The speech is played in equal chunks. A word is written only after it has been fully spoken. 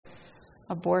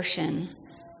abortion,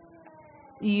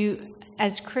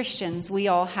 as Christians, we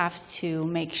all have to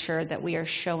make sure that we are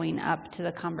showing up to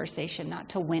the conversation, not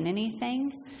to win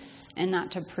anything and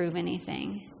not to prove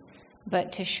anything,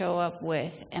 but to show up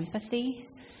with empathy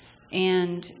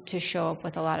and to show up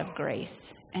with a lot of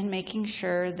grace, and making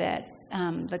sure that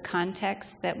the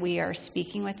context that we are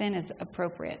speaking within is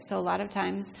appropriate. So a lot of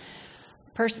times,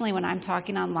 personally, when I'm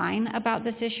talking online about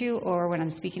this issue or when I'm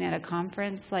speaking at a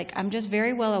conference, like, I'm just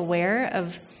very well aware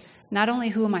of not only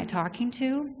who am I talking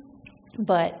to,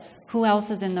 but who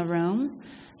else is in the room.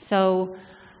 So,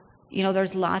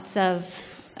 there's lots of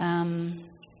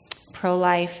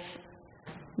pro-life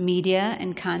media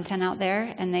and content out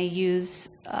there, and they use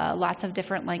lots of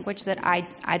different language that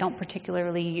I don't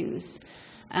particularly use.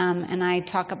 And I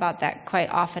talk about that quite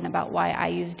often, about why I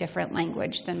use different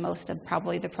language than most of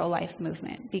probably the pro-life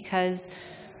movement, because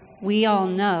we all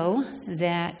know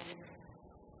that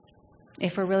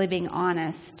if we're really being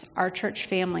honest, our church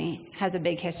family has a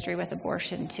big history with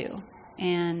abortion too,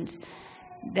 and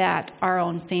that our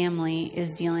own family is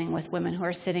dealing with women who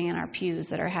are sitting in our pews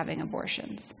that are having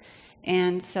abortions.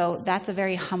 And so that's a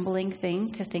very humbling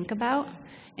thing to think about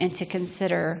and to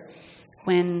consider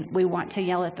when we want to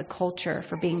yell at the culture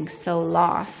for being so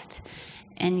lost,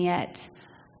 and yet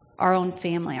our own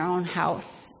family, our own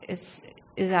house is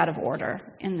out of order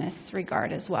in this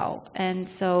regard as well. And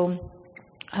so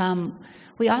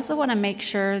we also want to make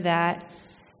sure that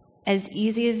as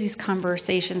easy as these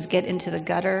conversations get into the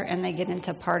gutter and they get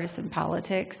into partisan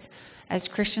politics, as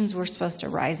Christians, we're supposed to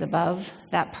rise above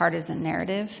that partisan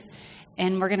narrative.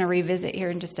 And we're going to revisit here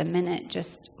in just a minute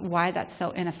just why that's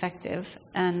so ineffective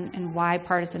and why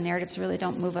partisan narratives really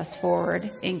don't move us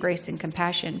forward in grace and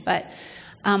compassion. But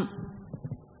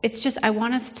it's just, I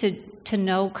want us to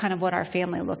know kind of what our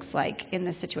family looks like in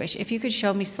this situation. If you could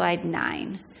show me slide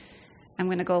 9. I'm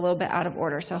going to go a little bit out of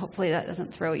order, so hopefully that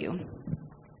doesn't throw you.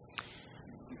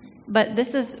 But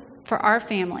this is for our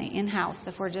family in-house,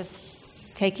 if we're just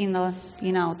taking the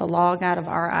log out of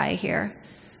our eye here.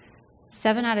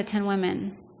 7 out of 10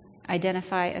 women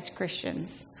identify as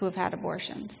Christians who have had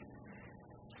abortions.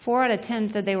 4 out of 10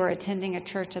 said they were attending a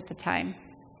church at the time.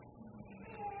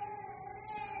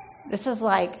 This is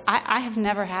like, I have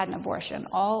never had an abortion.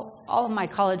 All of my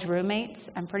college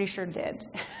roommates, I'm pretty sure, did.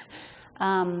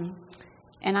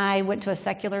 And I went to a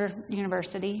secular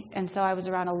university, and so I was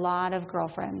around a lot of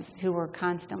girlfriends who were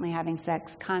constantly having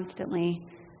sex, constantly,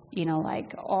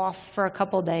 like off for a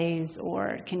couple days,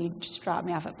 or can you just drop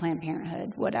me off at Planned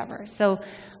Parenthood, whatever. So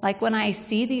like when I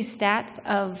see these stats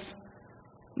of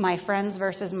my friends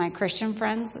versus my Christian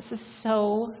friends, this is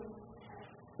so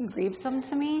grievous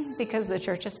to me, because the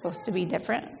church is supposed to be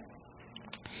different.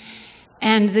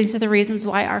 And these are the reasons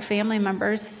why our family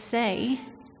members say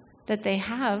that they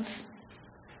have,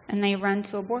 and they run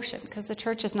to abortion, because the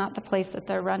church is not the place that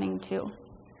they're running to.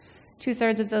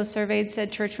 2/3 of those surveyed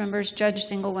said church members judge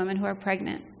single women who are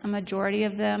pregnant. A majority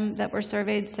of them that were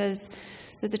surveyed says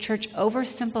that the church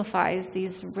oversimplifies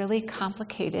these really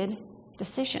complicated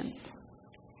decisions.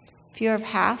 Fewer of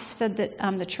half said that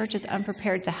the church is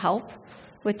unprepared to help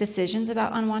with decisions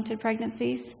about unwanted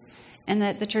pregnancies, and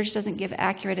that the church doesn't give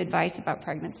accurate advice about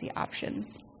pregnancy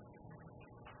options.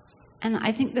 And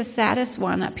I think the saddest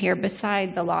one up here,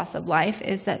 beside the loss of life,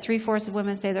 is that 3/4 of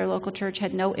women say their local church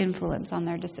had no influence on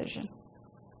their decision.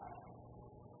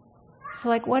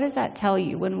 So, what does that tell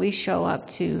you when we show up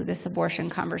to this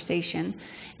abortion conversation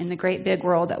in the great big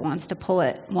world that wants to pull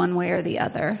it one way or the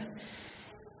other?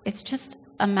 It's just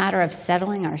a matter of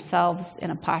settling ourselves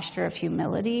in a posture of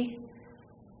humility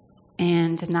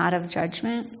and not of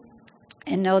judgment,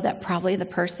 and know that probably the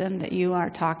person that you are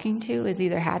talking to has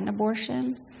either had an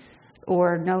abortion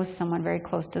or knows someone very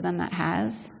close to them that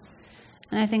has.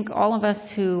 And I think all of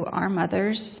us who are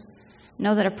mothers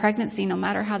know that a pregnancy, no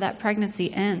matter how that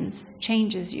pregnancy ends,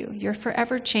 changes you. You're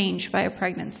forever changed by a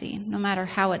pregnancy, no matter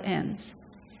how it ends.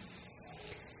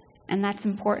 And that's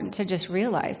important to just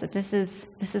realize, that this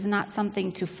is not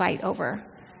something to fight over.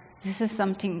 This is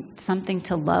something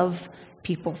to love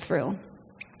people through.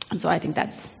 And so I think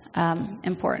that's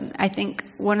important. I think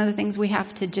one of the things we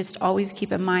have to just always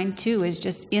keep in mind too is,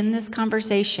 just in this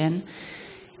conversation,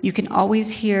 you can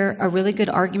always hear a really good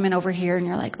argument over here, and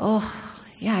you're like, oh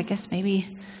yeah, I guess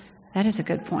maybe that is a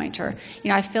good point. Or,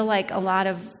 I feel like a lot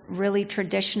of really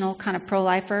traditional kind of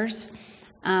pro-lifers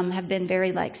have been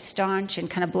very staunch and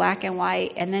kind of black and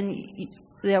white, and then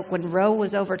when Roe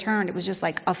was overturned, it was just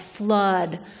like a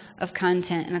flood of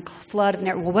content and a flood of,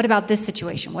 well, what about this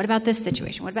situation? What about this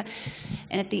situation?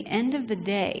 And at the end of the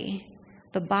day,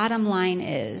 the bottom line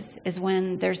is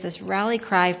when there's this rally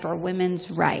cry for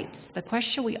women's rights, the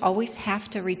question we always have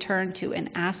to return to and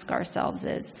ask ourselves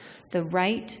is the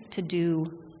right to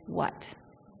do what?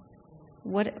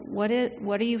 What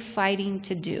are you fighting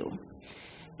to do?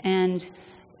 And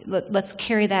let's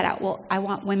carry that out. Well, I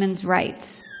want women's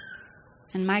rights.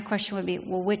 And my question would be,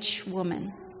 well, which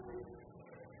woman?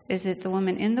 Is it the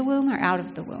woman in the womb or out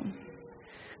of the womb?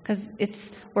 Because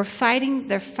they're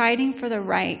fighting for the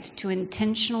right to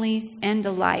intentionally end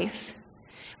a life.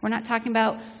 We're not talking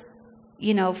about,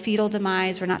 fetal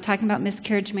demise. We're not talking about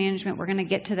miscarriage management. We're going to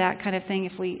get to that kind of thing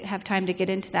if we have time to get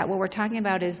into that. What we're talking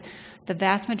about is the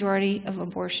vast majority of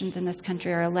abortions in this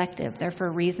country are elective. They're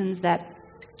for reasons that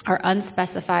are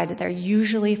unspecified. They're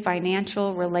usually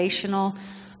financial, relational,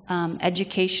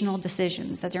 educational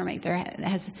decisions that they're making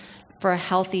for a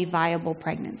healthy, viable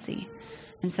pregnancy.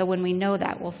 And so when we know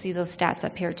that, we'll see those stats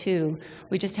up here too.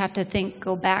 We just have to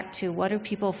go back to what are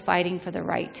people fighting for the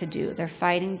right to do? They're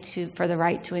fighting for the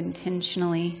right to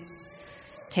intentionally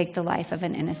take the life of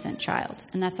an innocent child.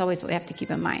 And that's always what we have to keep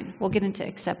in mind. We'll get into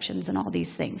exceptions and all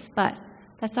these things, but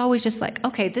that's always just like,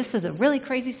 okay, this is a really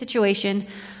crazy situation.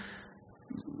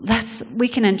 We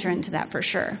can enter into that for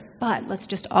sure. But let's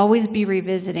just always be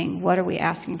revisiting what are we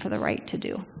asking for the right to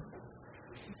do.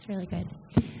 That's really good.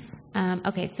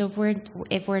 Okay, so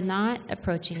if we're not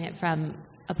approaching it from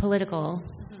a political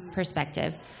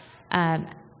perspective, let's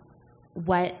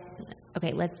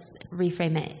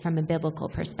reframe it from a biblical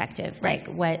perspective. Right.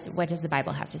 Like, what does the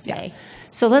Bible have to say? Yeah.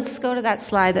 So let's go to that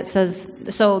slide that says,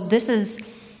 so this is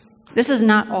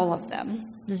not all of them.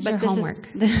 This is your homework.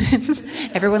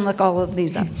 Everyone look all of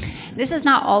these up. This is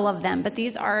not all of them, but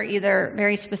these are either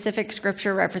very specific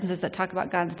scripture references that talk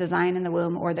about God's design in the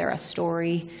womb, or they're a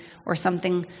story or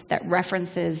something that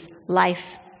references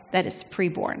life that is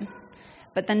preborn.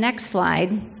 But the next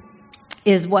slide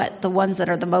is the ones that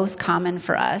are the most common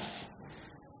for us.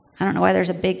 I don't know why there's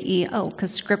a big E. Oh,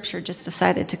 because Scripture just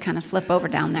decided to kind of flip over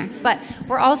down there. But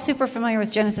we're all super familiar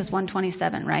with Genesis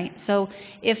 1:27, right? So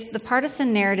if the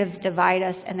partisan narratives divide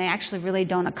us and they actually really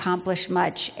don't accomplish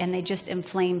much and they just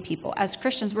inflame people, as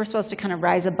Christians, we're supposed to kind of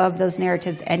rise above those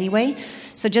narratives anyway.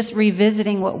 So just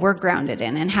revisiting what we're grounded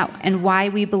in and why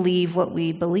we believe what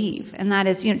we believe. And that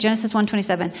is, Genesis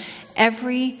 1:27,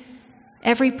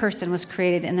 Every person was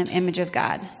created in the image of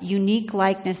God, unique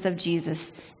likeness of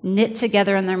Jesus, knit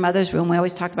together in their mother's womb. We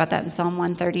always talk about that in Psalm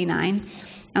 139.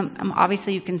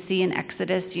 Obviously, you can see in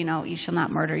Exodus, you shall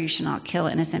not murder, you shall not kill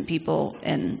innocent people,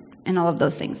 and all of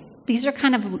those things. These are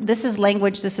this is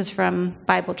language, this is from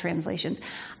Bible translations.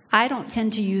 I don't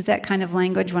tend to use that kind of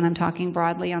language when I'm talking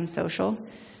broadly on social.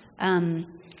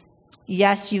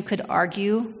 Yes, you could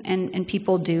argue, and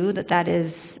people do, that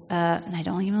is, and I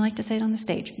don't even like to say it on the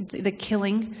stage, the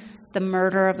killing, the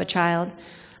murder of a child.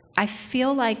 I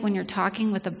feel like when you're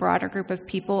talking with a broader group of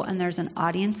people and there's an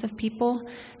audience of people,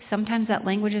 sometimes that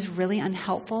language is really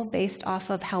unhelpful based off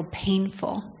of how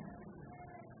painful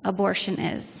abortion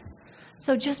is.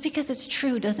 So just because it's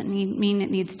true doesn't mean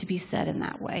it needs to be said in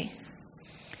that way.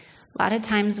 A lot of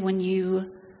times when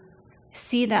you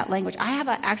see that language,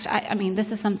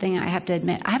 this is something I have to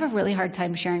admit, I have a really hard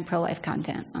time sharing pro-life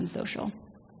content on social.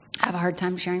 I have a hard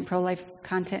time sharing pro-life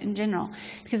content in general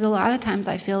because a lot of times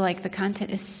I feel like the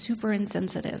content is super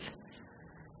insensitive,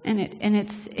 and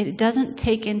it doesn't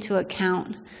take into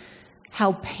account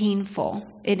how painful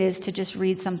it is to just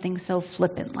read something so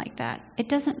flippant like that. It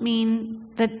doesn't mean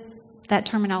that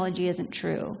terminology isn't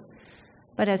true,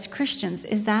 but as Christians,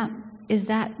 is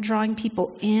that drawing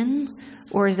people in,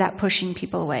 or is that pushing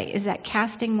people away? Is that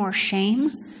casting more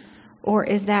shame, or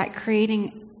is that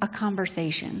creating a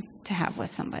conversation to have with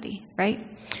somebody, right?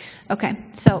 Okay,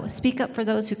 so speak up for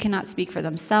those who cannot speak for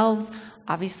themselves.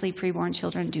 Obviously, preborn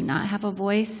children do not have a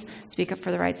voice. Speak up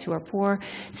for the rights who are poor.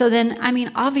 So then,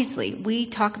 obviously, we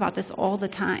talk about this all the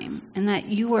time, and that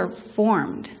you were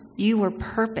formed, you were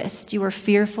purposed, you were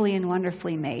fearfully and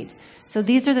wonderfully made. So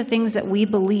these are the things that we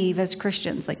believe as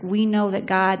Christians. Like, we know that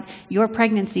God, your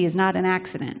pregnancy is not an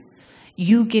accident.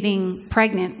 You getting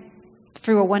pregnant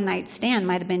through a one-night stand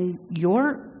might have been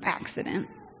your accident,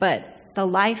 but the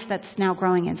life that's now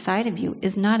growing inside of you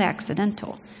is not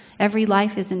accidental. Every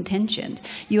life is intentioned.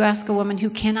 You ask a woman who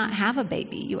cannot have a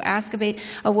baby. You ask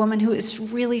a woman who is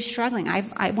really struggling.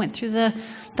 I went through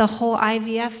the whole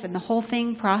IVF and the whole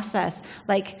thing process.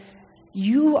 Like,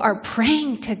 you are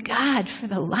praying to God for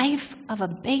the life of a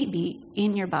baby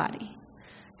in your body.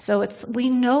 So we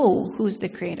know who's the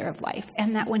creator of life,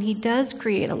 and that when he does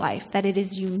create a life, that it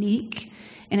is unique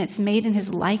and it's made in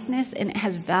his likeness and it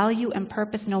has value and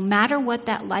purpose no matter what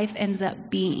that life ends up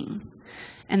being.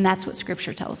 And that's what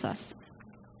Scripture tells us.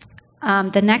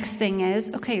 The next thing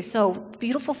is, okay, so the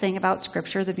beautiful thing about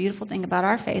Scripture, the beautiful thing about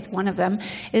our faith, one of them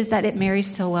is that it marries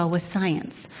so well with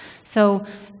science. So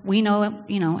we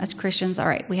know, as Christians, all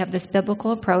right, we have this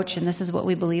biblical approach, and this is what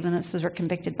we believe, and this is what we're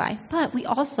convicted by. But we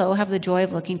also have the joy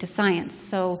of looking to science.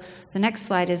 So the next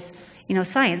slide is,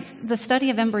 science. The study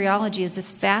of embryology is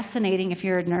this fascinating, if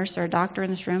you're a nurse or a doctor in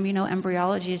this room,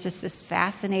 embryology is just this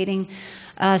fascinating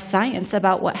science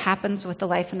about what happens with the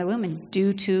life in the womb. And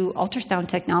due to ultrasound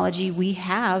technology, we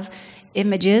have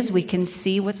images. We can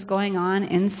see what's going on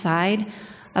inside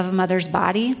of a mother's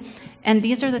body. And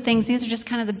these are just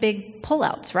kind of the big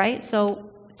pullouts, right? So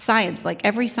science, like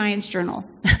every science journal,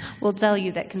 will tell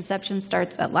you that conception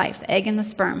starts at life, the egg and the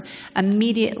sperm.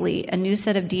 Immediately, a new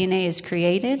set of DNA is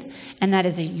created, and that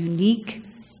is a unique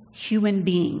human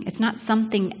being. It's not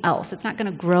something else. It's not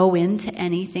going to grow into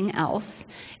anything else.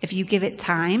 If you give it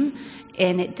time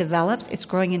and it develops, it's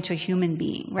growing into a human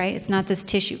being, right? It's not this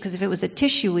tissue, because if it was a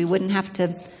tissue, we wouldn't have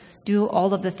to do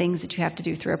all of the things that you have to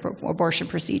do through an abortion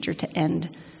procedure to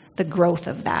end the growth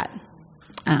of that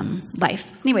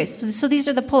life. Anyways, so these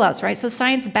are the pullouts, right? So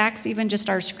science backs even just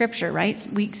our Scripture, right?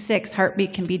 Week 6,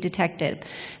 heartbeat can be detected.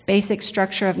 Basic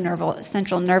structure of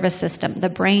central nervous system, the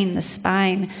brain, the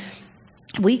spine.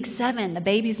 Week 7, the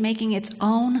baby's making its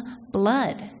own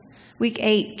blood. Week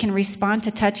 8 can respond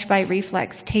to touch by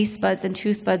reflex, taste buds and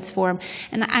tooth buds form.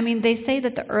 And they say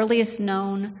that the earliest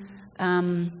known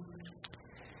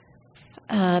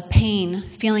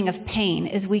feeling of pain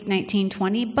is week 19,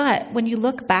 20. But when you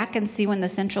look back and see when the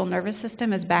central nervous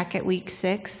system is back at week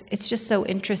 6, it's just so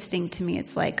interesting to me.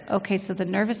 It's like, okay, so the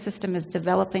nervous system is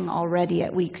developing already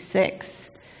at week 6.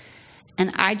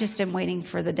 And I just am waiting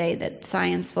for the day that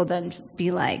science will then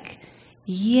be like,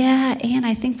 yeah, and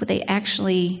I think they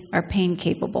actually are pain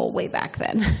capable way back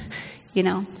then,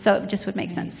 So it just would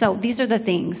make sense. So these are the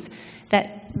things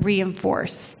that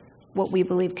reinforce what we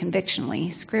believe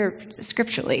convictionally,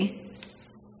 scripturally.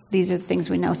 These are the things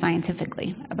we know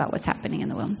scientifically about what's happening in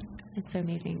the womb. It's so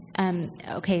amazing.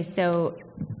 Okay, so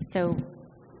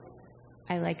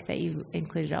I like that you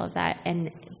included all of that,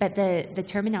 but the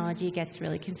terminology gets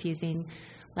really confusing,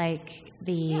 like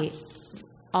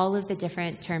all of the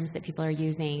different terms that people are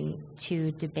using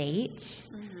to debate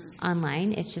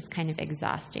online. It's just kind of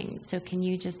exhausting. So can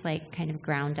you just kind of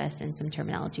ground us in some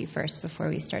terminology first before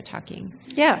we start talking?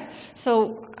 Yeah.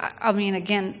 So,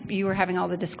 again, you were having all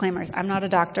the disclaimers. I'm not a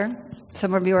doctor.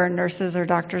 Some of you are nurses or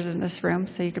doctors in this room,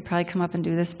 so you could probably come up and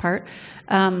do this part,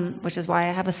 which is why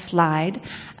I have a slide.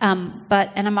 And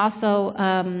I'm also,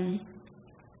 I'm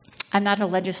not a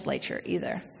legislature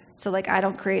either. So I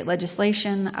don't create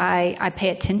legislation. I pay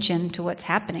attention to what's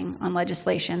happening on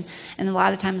legislation. And a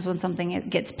lot of times when something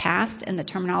gets passed and the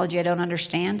terminology I don't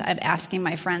understand, I'm asking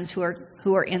my friends who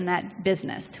are in that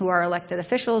business, who are elected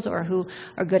officials or who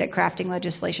are good at crafting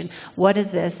legislation. What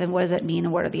is this and what does it mean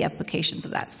and what are the applications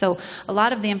of that? So a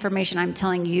lot of the information I'm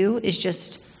telling you is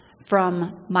just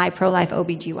from my pro-life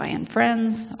OBGYN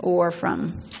friends or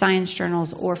from science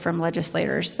journals or from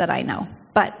legislators that I know.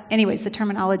 But anyways, the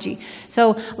terminology.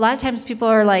 So a lot of times people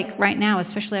are like, right now,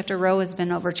 especially after Roe has been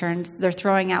overturned, they're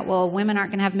throwing out, well, women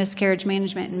aren't going to have miscarriage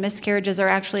management, and miscarriages are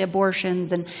actually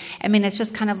abortions. And it's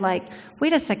just kind of like,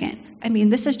 wait a second.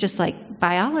 This is just like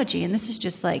biology, and this is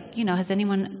just like, has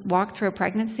anyone walked through a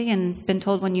pregnancy and been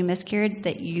told when you miscarried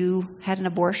that you had an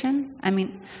abortion?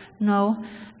 No.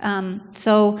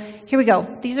 So here we go.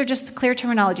 These are just clear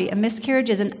terminology. A miscarriage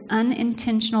is an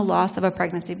unintentional loss of a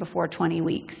pregnancy before 20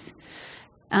 weeks.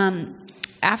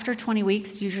 After 20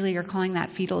 weeks, usually you're calling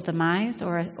that fetal demise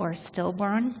or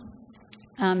stillborn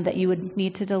that you would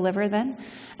need to deliver then.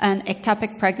 An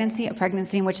ectopic pregnancy, a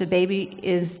pregnancy in which the baby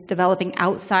is developing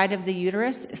outside of the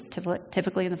uterus,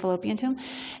 typically in the fallopian tube.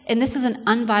 And this is an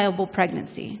unviable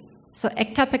pregnancy. So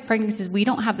ectopic pregnancies, we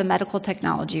don't have the medical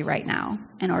technology right now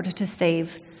in order to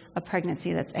save a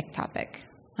pregnancy that's ectopic,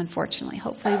 unfortunately.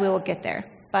 Hopefully we will get there,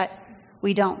 but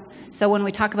we don't. So when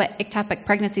we talk about ectopic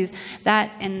pregnancies,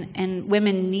 that and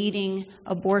women needing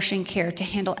abortion care to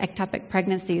handle ectopic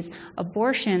pregnancies,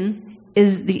 abortion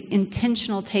is the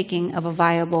intentional taking of a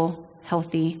viable,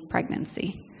 healthy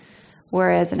pregnancy,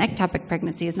 whereas an ectopic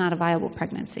pregnancy is not a viable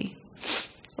pregnancy.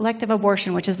 Elective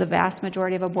abortion, which is the vast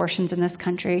majority of abortions in this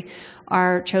country,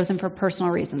 are chosen for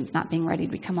personal reasons, not being ready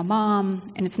to become a mom,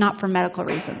 and it's not for medical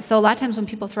reasons. So a lot of times when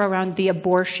people throw around the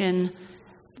abortion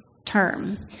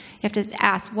term, you have to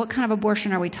ask, what kind of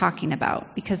abortion are we talking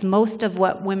about? Because most of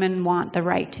what women want the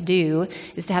right to do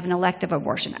is to have an elective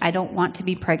abortion. I don't want to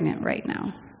be pregnant right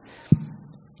now.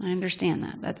 I understand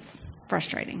that. That's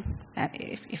frustrating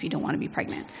if you don't want to be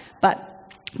pregnant.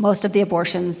 But most of the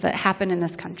abortions that happen in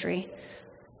this country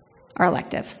are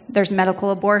elective. There's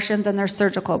medical abortions and there's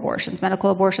surgical abortions. Medical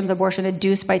abortions, abortion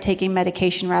induced by taking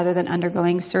medication rather than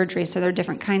undergoing surgery. So there are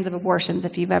different kinds of abortions.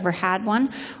 If you've ever had one,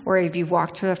 or if you've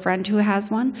walked to a friend who has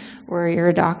one, or you're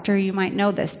a doctor, you might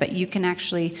know this, but you can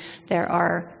actually, there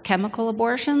are chemical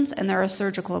abortions and there are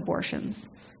surgical abortions.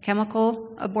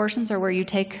 Chemical abortions are where you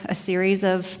take a series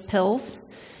of pills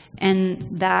and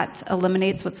that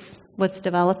eliminates what's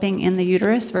developing in the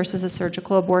uterus, versus a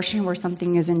surgical abortion where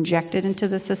something is injected into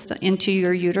the system, into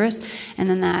your uterus, and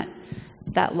then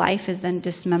that life is then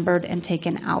dismembered and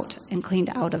taken out and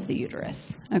cleaned out of the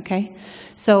uterus. Okay?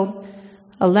 So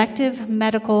elective,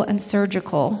 medical, and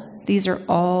surgical, these are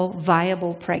all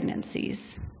viable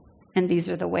pregnancies. And these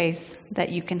are the ways that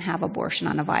you can have abortion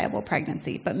on a viable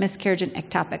pregnancy. But miscarriage and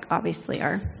ectopic obviously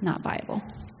are not viable.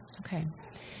 Okay.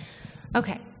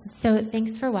 So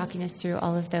thanks for walking us through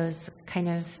all of those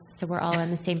so we're all on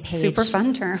the same page. Super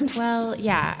fun terms. Well,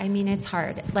 yeah, I mean, it's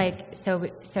hard.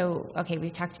 Okay, we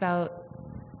talked about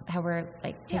how we're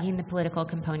taking the political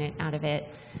component out of it.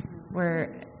 We're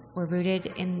rooted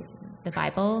in the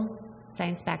Bible.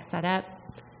 Science backs that up.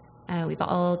 We've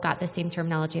all got the same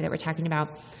terminology that we're talking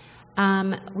about.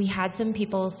 We had some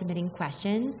people submitting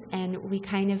questions, and we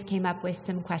kind of came up with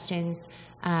some questions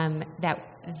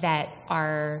that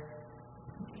are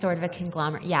sort of a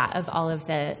conglomerate, of all of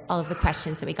the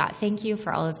questions that we got. Thank you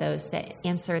for all of those that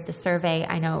answered the survey.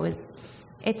 I know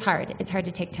it's hard. It's hard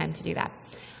to take time to do that.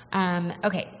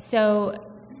 Okay, so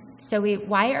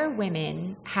why are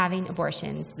women having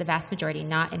abortions, the vast majority,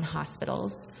 not in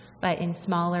hospitals, but in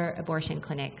smaller abortion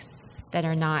clinics that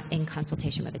are not in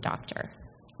consultation with a doctor?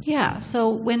 Yeah, so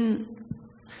when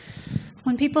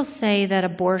people say that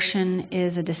abortion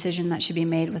is a decision that should be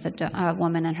made with a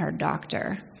woman and her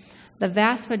doctor,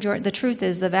 the truth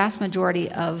is the vast majority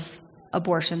of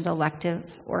abortions,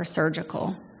 elective or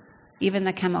surgical, even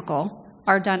the chemical,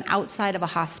 are done outside of a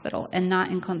hospital and not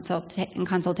in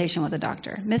consultation with a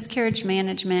doctor. Miscarriage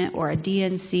management or a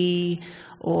DNC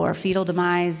or fetal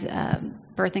demise,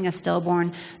 birthing a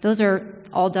stillborn, those are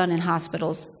all done in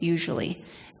hospitals usually.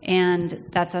 And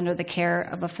that's under the care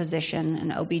of a physician, an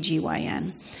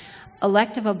OBGYN.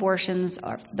 Elective abortions,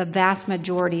 are the vast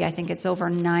majority, I think it's over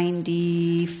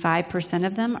 95%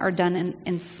 of them, are done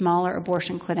in smaller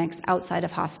abortion clinics outside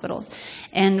of hospitals.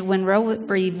 And when Roe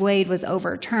v. Wade was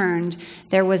overturned,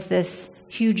 there was this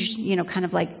huge,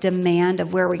 demand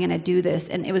of where we're going to do this.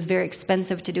 And it was very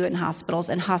expensive to do it in hospitals,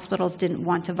 and hospitals didn't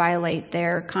want to violate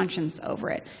their conscience over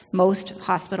it. Most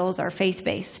hospitals are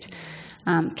faith-based.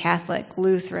 Catholic,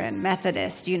 Lutheran,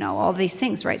 Methodist, all these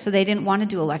things, right? So they didn't want to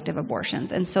do elective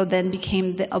abortions. And so then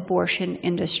became the abortion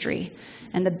industry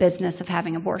and the business of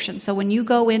having abortion. So when you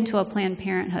go into a Planned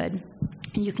Parenthood,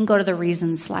 and you can go to the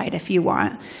reasons slide if you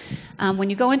want.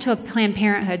 When you go into a Planned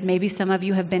Parenthood, maybe some of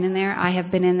you have been in there. I have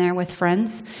been in there with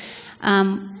friends.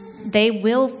 They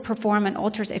will perform an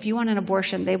ultrasound. If you want an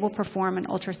abortion, they will perform an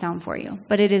ultrasound for you.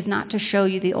 But it is not to show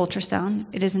you the ultrasound.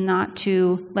 It is not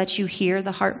to let you hear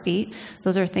the heartbeat.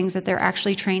 Those are things that they're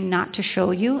actually trained not to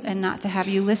show you and not to have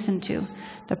you listen to.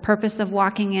 The purpose of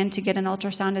walking in to get an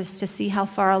ultrasound is to see how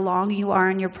far along you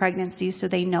are in your pregnancy so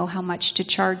they know how much to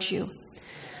charge you.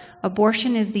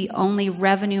 Abortion is the only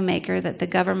revenue maker that the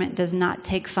government does not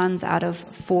take funds out of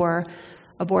for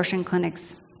abortion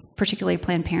clinics, particularly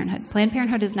Planned Parenthood. Planned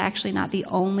Parenthood is actually not the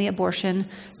only abortion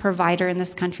provider in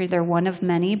this country. They're one of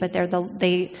many, but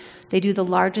they do the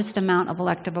largest amount of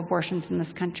elective abortions in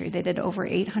this country. They did over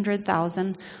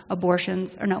 800,000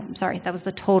 abortions, that was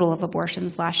the total of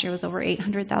abortions last year. It was over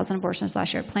 800,000 abortions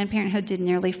last year. Planned Parenthood did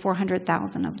nearly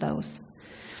 400,000 of those.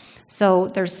 So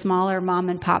there's smaller mom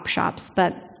and pop shops,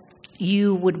 but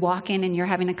you would walk in and you're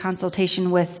having a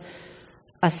consultation with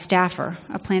a staffer,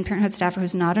 a Planned Parenthood staffer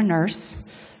who's not a nurse.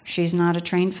 She's not a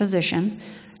trained physician.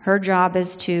 Her job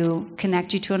is to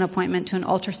connect you to an appointment to an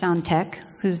ultrasound tech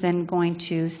who's then going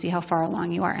to see how far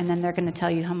along you are, and then they're going to tell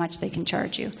you how much they can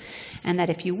charge you. And that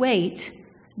if you wait,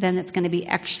 then it's going to be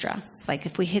extra. Like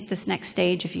if we hit this next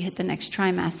stage, if you hit the next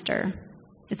trimester,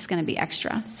 it's going to be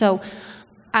extra. So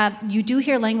you do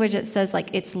hear language that says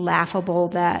it's laughable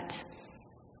that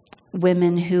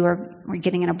women who are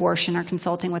getting an abortion are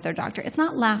consulting with their doctor. It's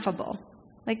not laughable.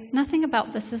 Nothing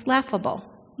about this is laughable.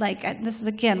 This is,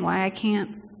 again, why I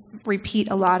can't repeat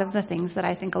a lot of the things that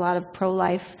I think a lot of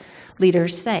pro-life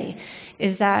leaders say,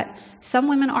 is that some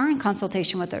women are in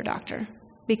consultation with their doctor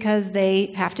because they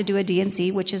have to do a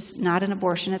DNC, which is not an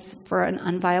abortion. It's for an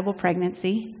unviable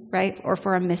pregnancy, right? Or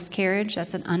for a miscarriage.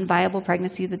 That's an unviable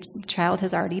pregnancy. The child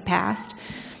has already passed.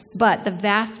 But the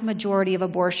vast majority of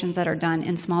abortions that are done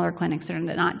in smaller clinics are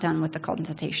not done with the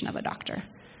consultation of a doctor.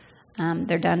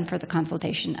 They're done for the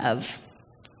consultation of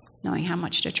knowing how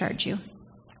much to charge you.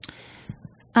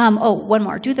 One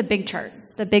more. Do the big chart,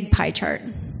 the big pie chart.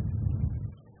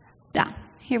 Yeah,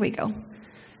 here we go.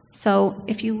 So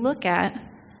if you look at,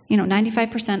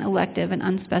 95% elective and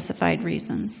unspecified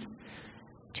reasons,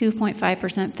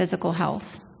 2.5% physical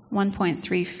health,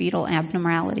 1.3% fetal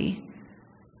abnormality.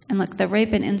 And look, the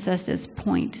rape and incest is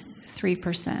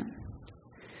 0.3%.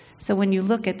 So when you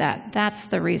look at that, that's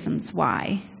the reasons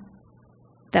why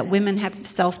that women have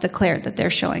self-declared that they're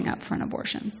showing up for an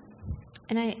abortion.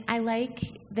 And I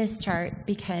like this chart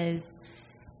because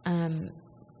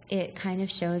it kind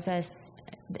of shows us,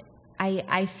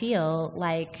 I feel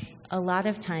like a lot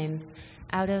of times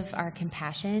out of our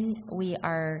compassion, we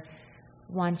are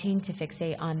wanting to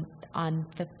fixate on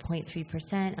the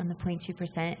 0.3%, on the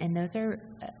 0.2%, and those are,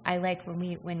 I like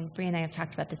when Brie and I have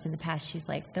talked about this in the past, she's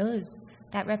like,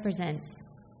 that represents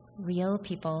real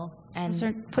people. And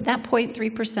that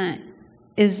 0.3%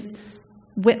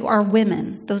 are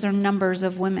women. Those are numbers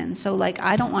of women. So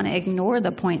I don't want to ignore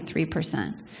the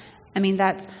 0.3%.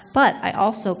 But I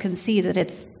also can see that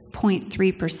it's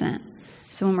 0.3%.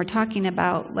 So when we're talking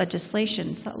about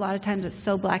legislation, a lot of times it's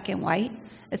so black and white.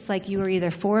 It's like you are either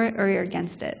for it or you're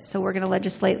against it. So we're going to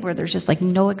legislate where there's just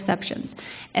no exceptions.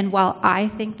 And while I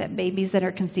think that babies that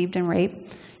are conceived in rape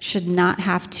should not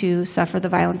have to suffer the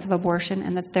violence of abortion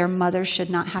and that their mothers should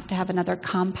not have to have another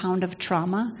compound of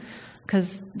trauma,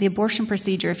 because the abortion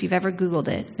procedure, if you've ever Googled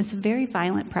it, it's a very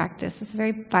violent practice. It's a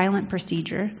very violent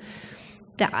procedure.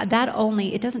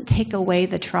 It doesn't take away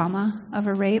the trauma of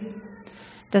a rape.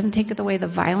 It doesn't take away the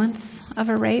violence of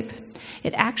a rape.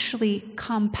 It actually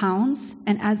compounds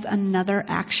and adds another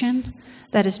action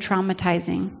that is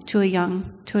traumatizing to a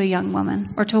young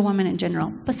woman, or to a woman in general.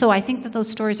 But so I think that those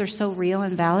stories are so real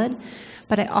and valid,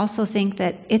 but I also think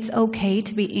that it's okay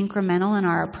to be incremental in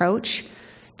our approach,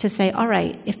 to say, all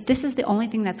right, if this is the only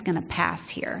thing that's going to pass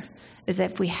here, is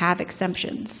that if we have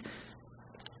exemptions,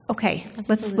 okay,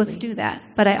 let's do that.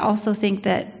 But I also think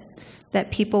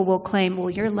that people will claim, well,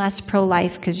 you're less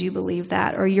pro-life because you believe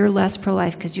that, or you're less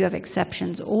pro-life because you have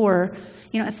exceptions, or,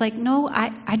 it's like, no,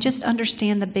 I just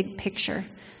understand the big picture,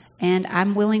 and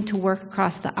I'm willing to work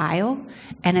across the aisle,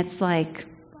 and it's like,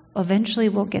 eventually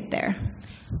we'll get there.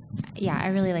 Yeah, I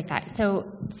really like that. So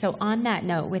on that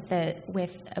note, with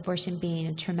abortion being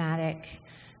a traumatic,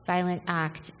 violent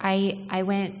act, I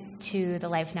went to the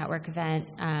Life Network event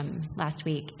last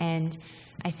week, and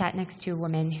I sat next to a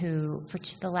woman who, for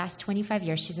the last 25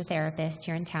 years, she's a therapist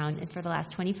here in town, and for the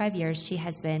last 25 years, she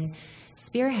has been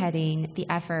spearheading the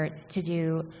effort to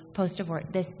do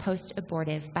this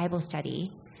post-abortive Bible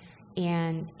study,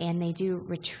 and they do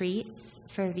retreats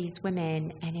for these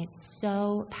women, and it's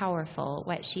so powerful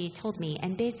what she told me.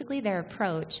 And basically their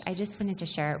approach, I just wanted to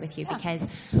share it with you because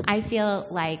I feel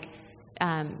like,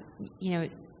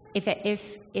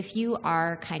 if you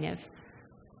are kind of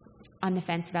on the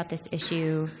fence about this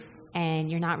issue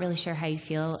and you're not really sure how you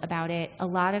feel about it, a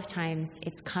lot of times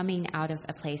it's coming out of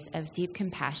a place of deep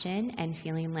compassion and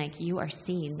feeling like you are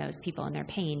seeing those people in their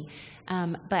pain.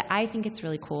 But I think it's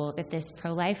really cool that this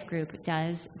pro-life group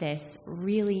does this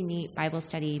really neat Bible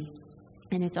study,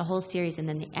 and it's a whole series, and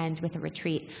then they end with a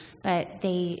retreat. But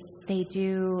they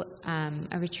do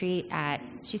a retreat at,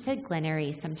 she said Glen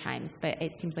Eyrie sometimes, but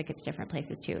it seems like it's different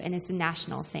places too. And it's a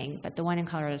national thing, but the one in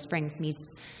Colorado Springs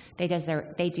they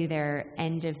do their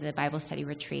end of the Bible study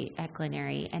retreat at Glen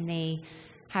Eyrie, and they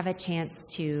have a chance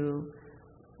to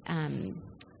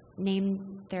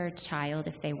name their child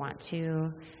if they want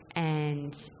to,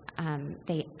 and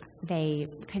they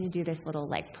kind of do this little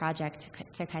project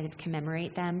to kind of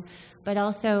commemorate them. But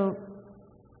also,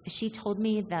 she told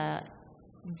me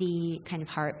the kind of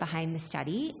heart behind the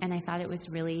study, and I thought it was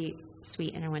really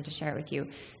sweet, and I wanted to share it with you.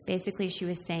 Basically, she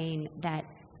was saying that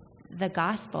the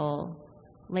gospel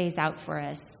lays out for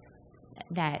us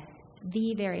that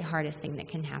the very hardest thing that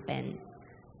can happen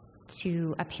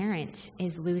to a parent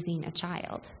is losing a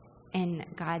child, and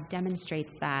God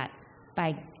demonstrates that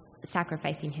by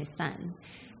sacrificing his son.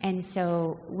 And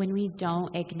so when we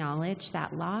don't acknowledge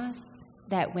that loss,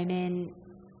 that women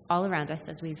all around us,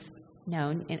 as we've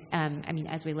known,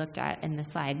 as we looked at in the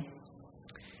slide,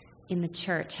 in the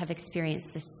church have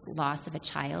experienced this loss of a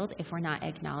child, if we're not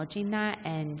acknowledging that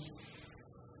and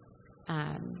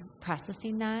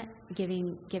processing that,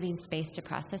 giving space to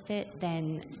process it,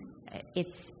 then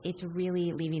it's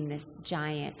really leaving this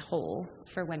giant hole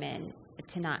for women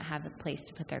to not have a place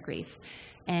to put their grief.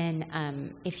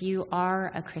 And if you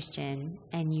are a Christian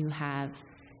and you have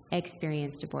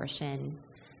experienced abortion,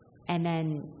 and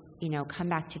then come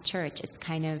back to church, it's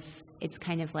kind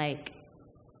of like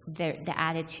the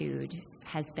attitude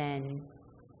has been,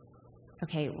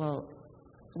 okay, well,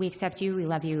 we accept you, we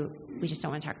love you, we just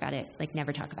don't want to talk about it, like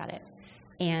never talk about it.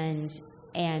 And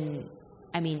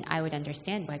I mean, I would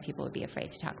understand why people would be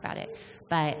afraid to talk about it,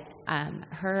 but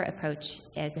her approach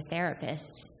as a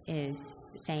therapist is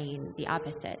saying the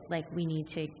opposite. Like, we need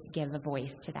to give a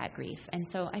voice to that grief. And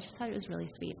so I just thought it was really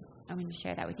sweet. I wanted to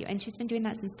share that with you. And she's been doing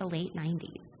that since the late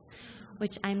 90s,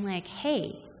 which I'm like,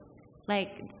 hey,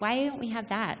 like, why don't we have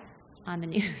that on the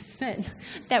news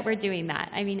that we're doing that?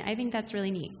 I mean, I think that's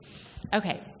really neat.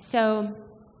 Okay, so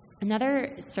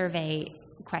another survey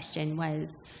question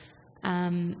was,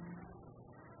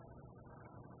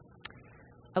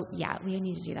 oh, yeah, we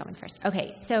need to do that one first.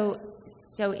 Okay, so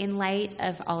in light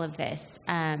of all of this,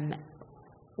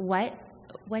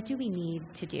 what do we need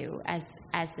to do as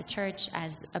the church,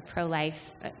 as the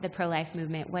pro-life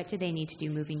movement? What do they need to do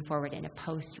moving forward in a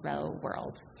post-Roe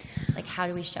world? Like, how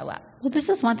do we show up? Well, this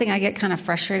is one thing I get kind of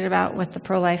frustrated about with the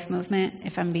pro-life movement,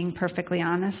 if I'm being perfectly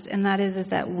honest, and that is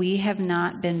that we have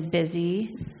not been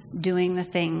busy doing the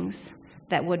things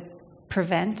that would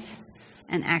prevent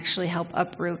and actually help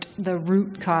uproot the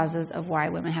root causes of why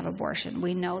women have abortion.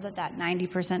 We know that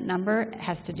 90% number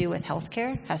has to do with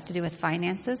healthcare, has to do with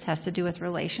finances, has to do with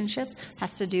relationships,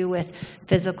 has to do with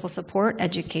physical support,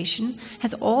 education,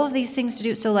 has all of these things to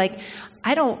do. So, like,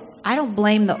 I don't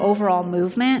blame the overall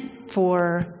movement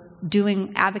for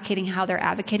advocating how they're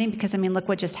advocating, because, I mean, look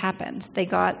what just happened. They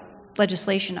got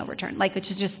legislation overturned, like,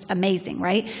 which is just amazing,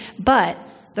 right? But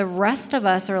the rest of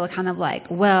us are kind of like,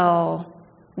 well,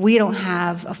 we don't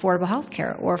have affordable health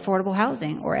care or affordable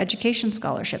housing or education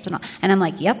scholarships and all. And I'm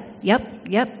like, yep.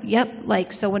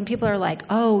 Like, so when people are like,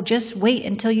 oh, just wait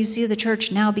until you see the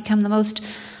church now become the most,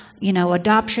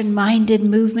 adoption-minded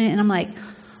movement. And I'm like,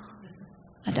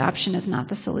 adoption is not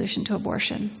the solution to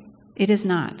abortion. It is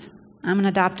not. I'm an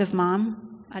adoptive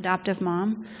mom.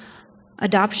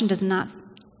 Adoption does not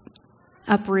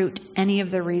uproot any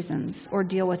of the reasons or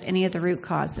deal with any of the root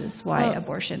causes why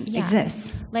abortion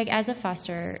exists. Like, as a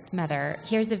foster mother,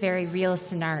 here's a very real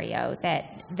scenario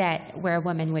that where a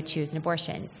woman would choose an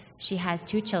abortion. She has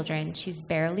 2 children. She's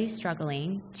barely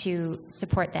struggling to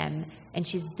support them, and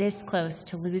she's this close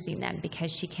to losing them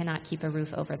because she cannot keep a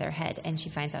roof over their head, and she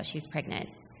finds out she's pregnant.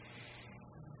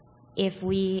 If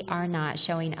we are not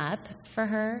showing up for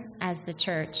her as the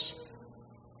church,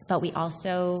 but we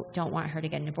also don't want her to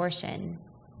get an abortion,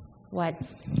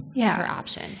 what's her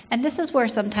option? And this is where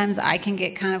sometimes I can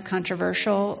get kind of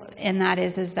controversial, and that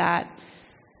is that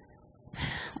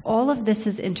all of this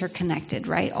is interconnected,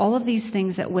 right? All of these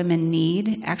things that women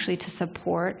need actually to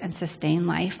support and sustain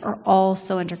life are all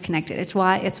so interconnected. It's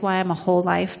why I'm a whole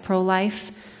life,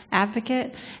 pro-life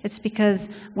advocate. It's because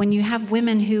when you have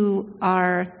women who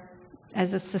are,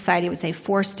 as the society would say,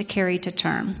 forced to carry to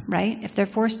term, right? If they're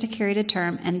forced to carry to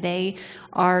term and they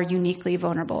are uniquely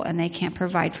vulnerable and they can't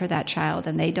provide for that child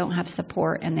and they don't have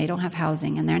support and they don't have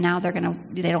housing and they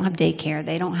don't have daycare,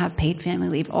 they don't have paid family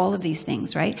leave, all of these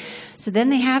things, right? So then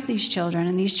they have these children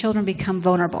and these children become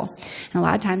vulnerable. And a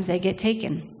lot of times they get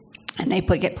taken and they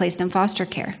get placed in foster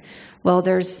care. Well,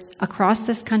 across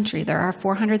this country, there are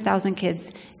 400,000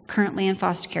 kids currently in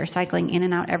foster care, cycling in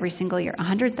and out every single year.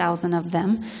 100,000 of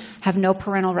them have no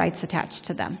parental rights attached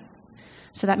to them.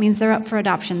 So that means they're up for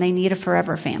adoption. They need a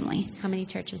forever family. How many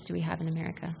churches do we have in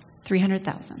America?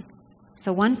 300,000.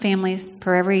 So one family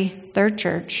per every third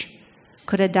church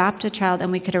could adopt a child,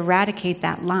 and we could eradicate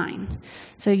that line.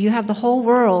 So you have the whole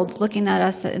world looking at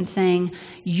us and saying,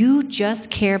 you just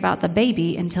care about the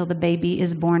baby until the baby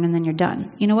is born and then you're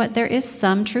done. You know what? There is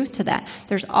some truth to that.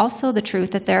 There's also the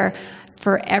truth that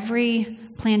for every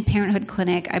Planned Parenthood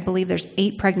clinic, I believe there's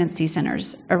 8 pregnancy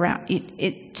centers around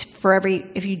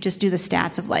if you just do the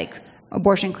stats of like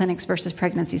abortion clinics versus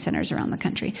pregnancy centers around the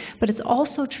country. But it's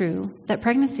also true that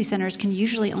pregnancy centers can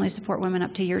usually only support women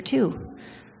up to year 2.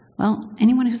 Well,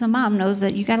 anyone who's a mom knows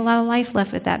that you got a lot of life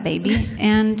left with that baby,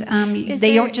 and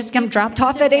they don't just come dropped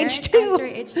off at age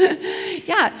 2.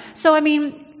 Yeah. So, I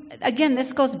mean, again,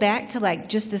 this goes back to like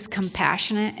just this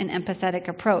compassionate and empathetic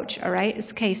approach, all right?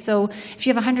 Okay, so if you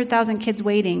have 100,000 kids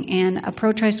waiting and a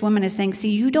pro-choice woman is saying,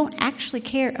 see, you don't actually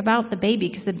care about the baby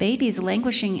because the baby is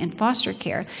languishing in foster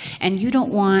care, and you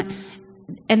don't want,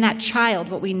 and that child,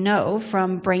 what we know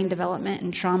from brain development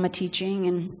and trauma teaching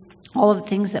and all of the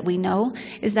things that we know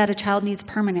is that a child needs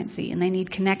permanency and they need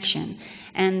connection.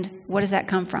 And what does that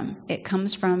come from? It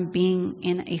comes from being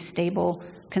in a stable,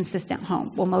 consistent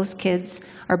home. Well, most kids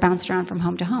are bounced around from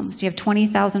home to home. So you have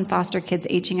 20,000 foster kids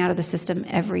aging out of the system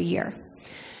every year.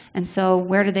 And so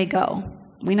where do they go?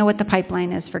 We know what the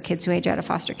pipeline is for kids who age out of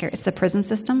foster care. It's the prison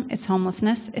system, it's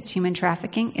homelessness, it's human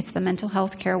trafficking, it's the mental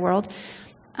health care world.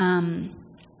 There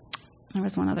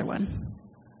was one other one.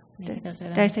 Maybe those are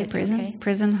the Did I ones say that do prison? okay.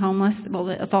 Prison, homeless. Well,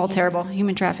 it's all terrible.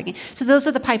 Human trafficking. So those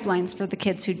are the pipelines for the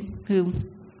kids who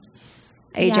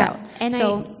age Yeah, out. and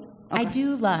so I okay.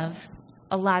 do love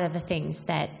a lot of the things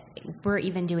that we're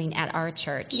even doing at our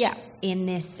church Yeah. in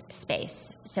this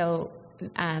space. So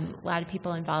a lot of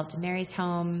people involved in Mary's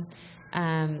Home,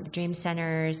 the Dream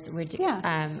Centers.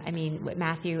 I mean, what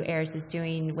Matthew Ayers is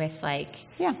doing with like...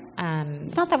 Yeah.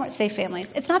 It's not that we're Safe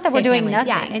Families. It's not that we're Safe doing Families,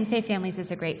 nothing. yeah, and Safe Families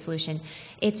is a great solution.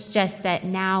 It's just that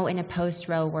now in a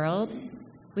post-Roe world,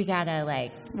 we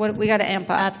gotta We got to amp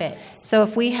up it. So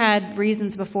if we had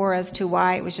reasons before as to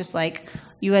why it was just like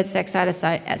you had sex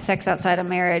outside of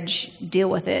marriage, deal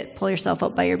with it. Pull yourself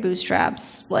up by your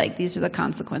bootstraps. Like these are the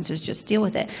consequences. Just deal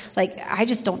with it. Like I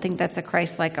just don't think that's a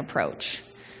Christ-like approach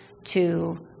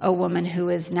to a woman who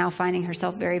is now finding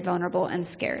herself very vulnerable and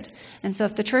scared. And so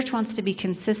if the church wants to be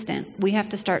consistent, we have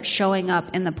to start showing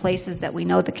up in the places that we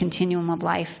know the continuum of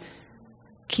life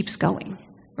keeps going,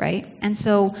 right? And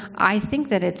so I think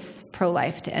that it's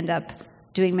pro-life to end up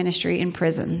doing ministry in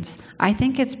prisons. I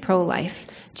think it's pro-life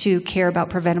to care about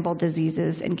preventable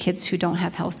diseases and kids who don't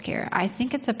have health care. I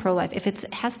think it's a pro-life. If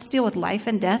it has to deal with life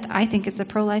and death, I think it's a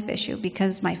pro-life issue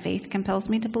because my faith compels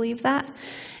me to believe that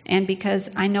and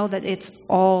because I know that it's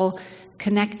all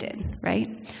connected, right?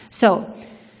 So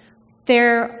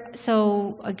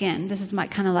again, this is my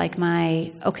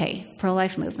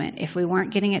pro-life movement. If we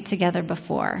weren't getting it together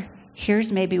before,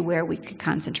 here's maybe where we could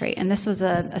concentrate. And this was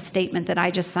a statement that I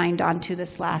just signed on to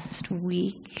this last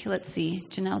week. Let's see.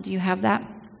 Janelle, do you have that?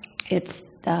 Here's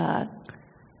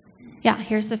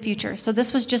the future. So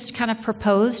this was just kind of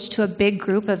proposed to a big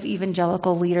group of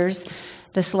evangelical leaders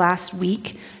this last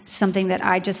week, something that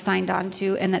I just signed on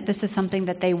to, and that this is something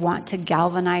that they want to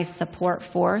galvanize support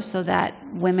for so that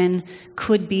women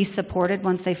could be supported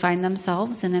once they find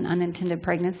themselves in an unintended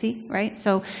pregnancy, right?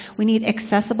 So we need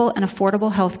accessible and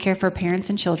affordable health care for parents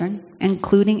and children,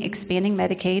 including expanding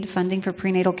Medicaid, funding for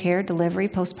prenatal care, delivery,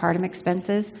 postpartum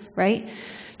expenses, right?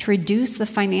 To reduce the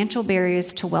financial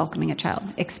barriers to welcoming a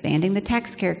child, expanding the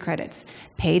tax care credits,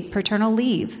 paid paternal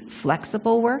leave,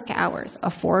 flexible work hours,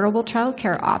 affordable child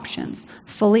care options,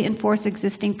 fully enforce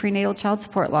existing prenatal child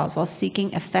support laws while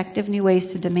seeking effective new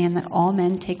ways to demand that all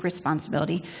men take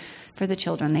responsibility for the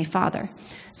children they father.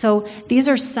 So these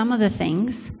are some of the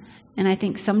things, and I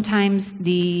think sometimes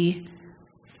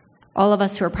all of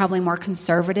us who are probably more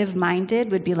conservative-minded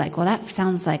would be like, well, that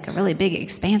sounds like a really big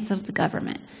expanse of the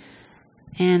government.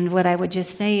 And what I would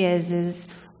just say is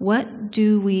what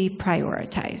do we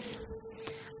prioritize?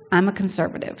 I'm a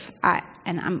conservative,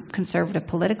 and I'm conservative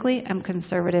politically, I'm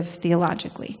conservative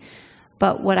theologically.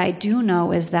 But what I do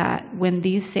know is that when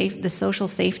the social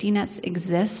safety nets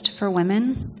exist for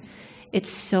women, it's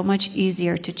so much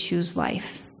easier to choose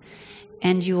life.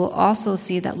 And you will also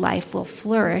see that life will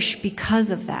flourish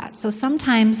because of that. So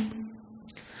sometimes,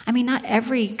 not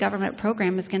every government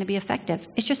program is going to be effective.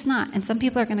 It's just not. And some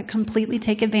people are going to completely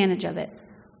take advantage of it.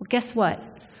 Well, guess what?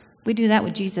 We do that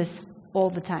with Jesus all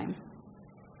the time.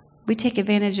 We take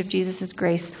advantage of Jesus'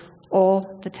 grace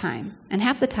all the time. And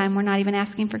half the time, we're not even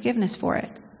asking forgiveness for it.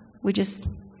 We just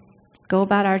go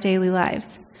about our daily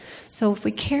lives. So if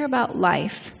we care about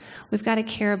life, we've got to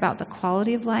care about the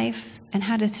quality of life and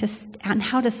how to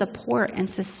support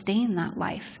and sustain that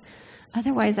life.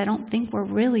 Otherwise, I don't think we're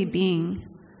really being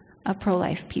a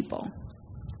pro-life people.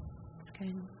 That's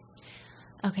good.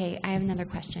 Okay, I have another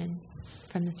question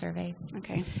from the survey.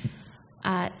 Okay.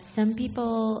 Some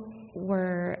people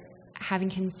were having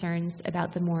concerns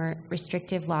about the more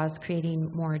restrictive laws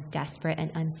creating more desperate and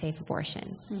unsafe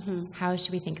abortions. Mm-hmm. How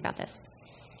should we think about this?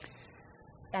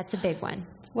 That's a big one.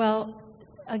 Well,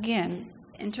 again,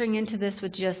 entering into this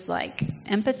with just like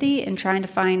empathy and trying to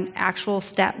find actual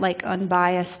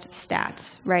unbiased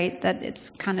stats, right? That it's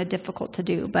kind of difficult to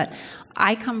do. But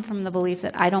I come from the belief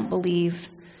that I don't believe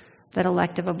that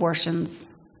elective abortions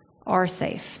are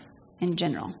safe in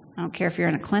general. I don't care if you're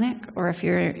in a clinic or if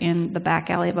you're in the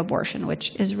back alley of abortion,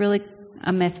 which is really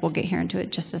a myth. We'll get here into it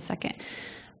in just a second.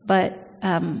 But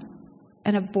in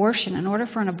order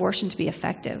for an abortion to be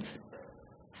effective,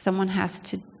 someone has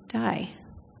to die.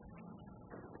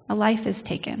 A life is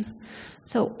taken.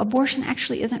 So abortion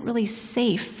actually isn't really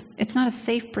safe. It's not a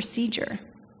safe procedure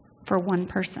for one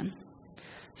person.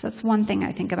 So that's one thing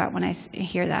I think about when I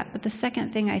hear that. But the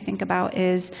second thing I think about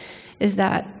is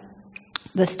that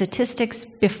the statistics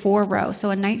before Roe.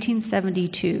 So in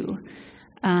 1972,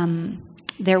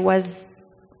 there was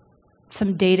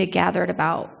some data gathered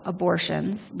about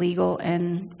abortions, legal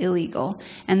and illegal.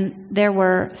 And there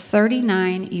were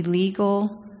 39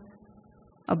 illegal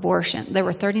abortion. There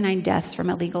were 39 deaths from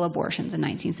illegal abortions in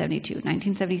 1972.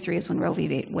 1973 is when Roe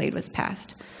v. Wade was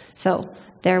passed. So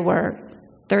there were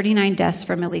 39 deaths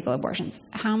from illegal abortions.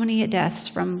 How many deaths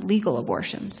from legal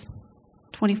abortions?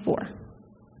 24.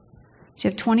 So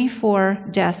you have 24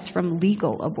 deaths from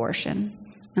legal abortion,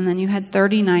 and then you had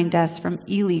 39 deaths from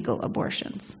illegal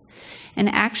abortions. And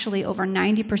actually, over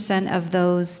 90% of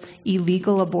those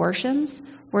illegal abortions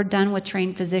were done with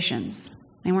trained physicians.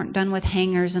 They weren't done with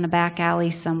hangers in a back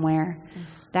alley somewhere.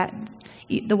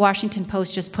 The Washington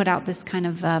Post just put out this kind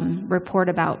of report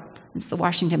about, it's the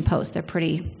Washington Post, they're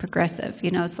pretty progressive.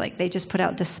 You know, it's like they just put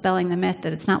out dispelling the myth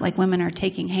that it's not like women are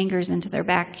taking hangers into their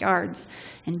backyards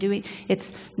and doing,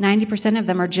 it's 90% of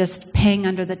them are just paying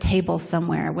under the table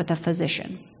somewhere with a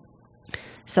physician.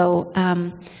 So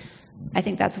I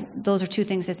think those are two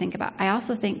things to think about. I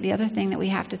also think the other thing that we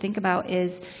have to think about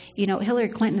is, you know, Hillary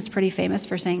Clinton is pretty famous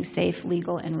for saying safe,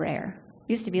 legal, and rare.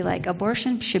 It used to be like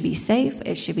abortion should be safe,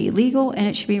 it should be legal, and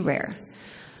it should be rare.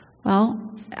 Well,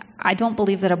 I don't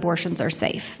believe that abortions are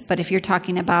safe, but if you're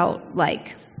talking about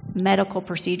like medical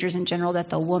procedures in general, that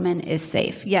the woman is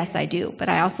safe, yes, I do. But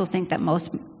I also think that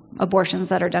most abortions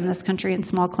that are done in this country in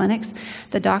small clinics,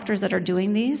 the doctors that are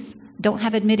doing these don't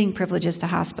have admitting privileges to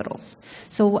hospitals.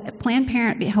 So Planned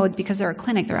Parenthood, because they're a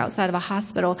clinic, they're outside of a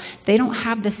hospital, they don't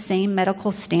have the same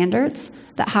medical standards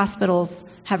that hospitals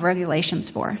have regulations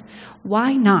for.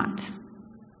 Why not?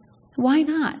 Why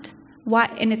not? Why?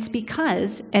 And it's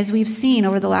because, as we've seen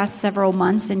over the last several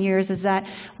months and years, is that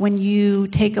when you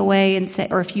take away and say,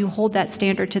 or if you hold that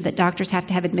standard to that doctors have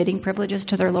to have admitting privileges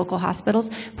to their local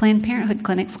hospitals, Planned Parenthood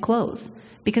clinics close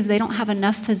because they don't have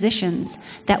enough physicians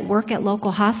that work at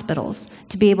local hospitals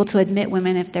to be able to admit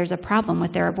women if there's a problem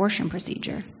with their abortion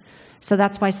procedure. So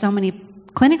that's why so many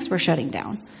clinics were shutting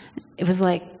down. It was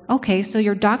like, okay, so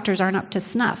your doctors aren't up to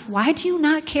snuff. Why do you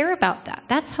not care about that?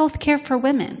 That's health care for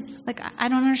women. Like, I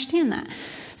don't understand that.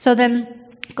 So then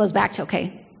it goes back to,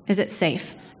 okay, is it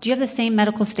safe? Do you have the same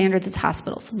medical standards as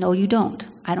hospitals? No, you don't.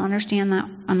 I don't understand that,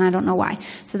 and I don't know why.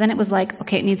 So then it was like,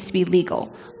 okay, it needs to be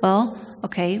legal. Well,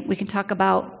 okay, we can talk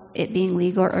about it being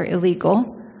legal or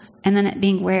illegal, and then it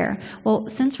being rare. Well,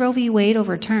 since Roe v. Wade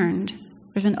overturned,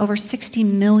 there's been over 60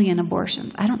 million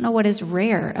abortions. I don't know what is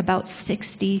rare about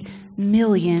 60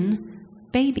 million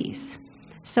babies.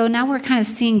 So now we're kind of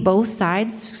seeing both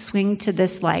sides swing to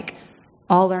this like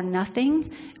all or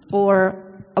nothing, or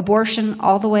abortion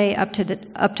all the way up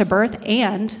to birth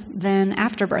and then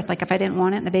after birth. Like if I didn't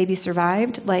want it and the baby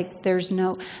survived, like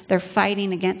they're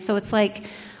fighting against. So it's like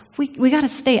we got to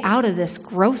stay out of this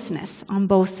grossness on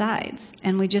both sides,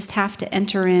 and we just have to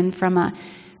enter in from a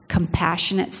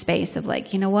compassionate space of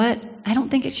like, you know what? I don't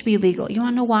think it should be legal. You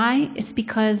want to know why? It's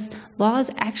because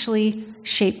laws actually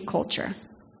shape culture.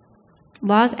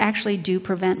 Laws actually do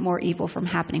prevent more evil from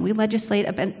happening. We legislate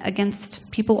against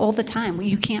people all the time.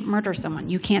 You can't murder someone.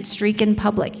 You can't streak in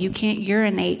public. You can't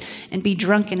urinate and be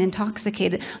drunk and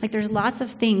intoxicated. Like there's lots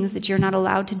of things that you're not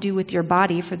allowed to do with your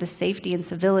body for the safety and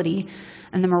civility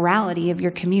and the morality of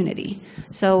your community.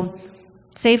 So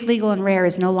safe, legal, and rare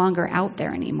is no longer out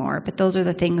there anymore. But those are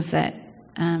the things that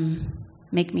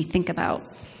make me think about,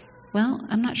 well,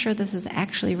 I'm not sure this is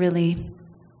actually really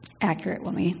accurate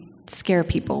when we scare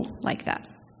people like that.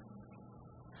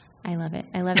 I love it.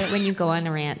 I love it when you go on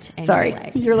a rant. And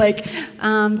Sorry. You're like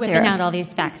whipping Sarah. out all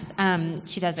these facts.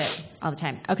 She does it all the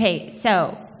time. Okay,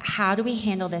 so how do we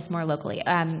handle this more locally?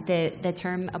 The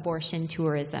term abortion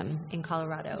tourism in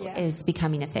Colorado is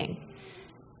becoming a thing.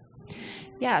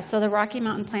 Yeah, so the Rocky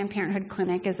Mountain Planned Parenthood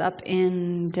Clinic is up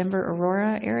in Denver,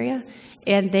 Aurora area,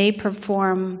 and they're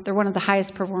one of the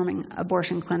highest performing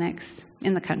abortion clinics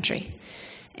in the country.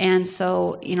 And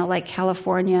so, you know, like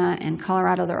California and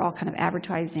Colorado, they're all kind of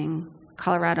advertising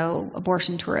Colorado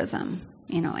abortion tourism.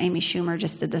 You know, Amy Schumer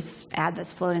just did this ad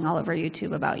that's floating all over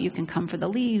YouTube about you can come for the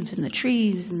leaves and the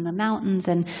trees and the mountains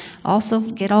and also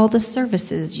get all the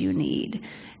services you need.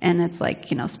 And it's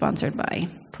like, you know, sponsored by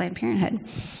Planned Parenthood.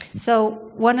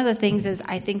 So one of the things is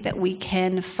I think that we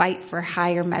can fight for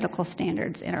higher medical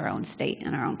standards in our own state,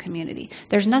 in our own community.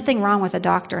 There's nothing wrong with a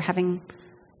doctor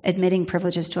admitting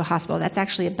privileges to a hospital. That's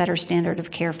actually a better standard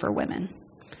of care for women.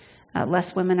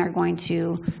 Less women are going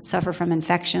to suffer from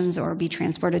infections or be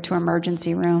transported to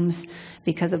emergency rooms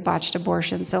because of botched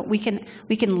abortion. So we can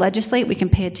legislate, we can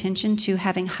pay attention to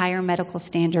having higher medical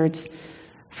standards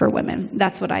for women.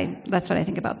 That's what I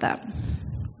think about that.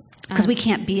 Because we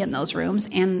can't be in those rooms,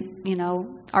 and you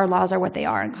know our laws are what they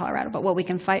are in Colorado. But what we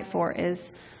can fight for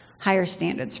is higher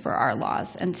standards for our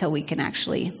laws until we can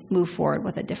actually move forward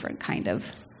with a different kind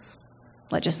of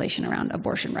legislation around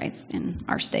abortion rights in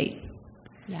our state.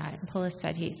 Yeah, and Polis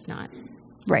said he's not.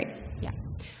 Right. Yeah.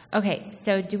 Okay,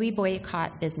 so do we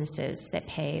boycott businesses that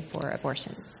pay for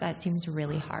abortions? That seems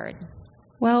really hard.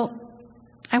 Well,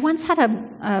 I once had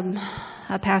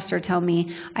a pastor tell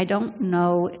me, I don't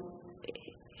know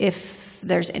if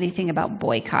there's anything about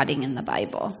boycotting in the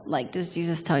Bible. Like, does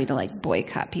Jesus tell you to like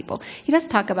boycott people? He does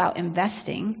talk about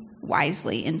investing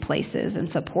wisely in places and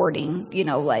supporting,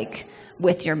 like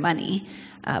with your money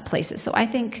places. So I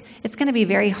think it's going to be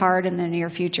very hard in the near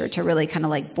future to really kind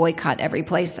of like boycott every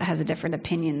place that has a different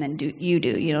opinion than you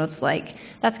do. It's like,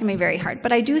 that's going to be very hard.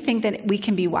 But I do think that we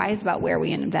can be wise about where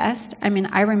we invest. I mean,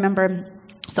 I remember,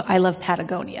 so I love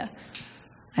Patagonia.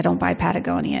 I don't buy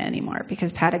Patagonia anymore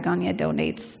because Patagonia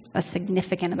donates a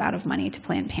significant amount of money to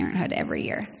Planned Parenthood every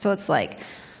year. So it's like,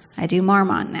 I do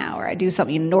Marmont now, or I do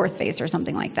something North Face or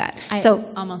something like that. I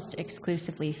almost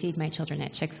exclusively feed my children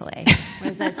at Chick-fil-A. What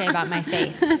does that say about my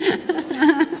faith?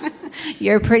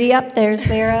 You're pretty up there,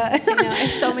 Sarah. I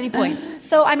have so many points.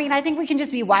 So, I mean, I think we can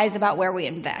just be wise about where we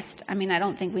invest. I mean, I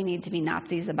don't think we need to be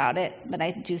Nazis about it, but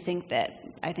I do think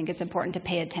it's important to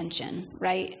pay attention,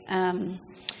 right?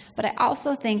 But I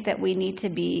also think that we need to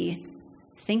be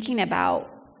thinking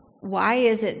about why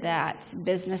is it that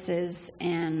businesses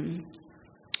and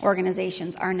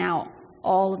organizations are now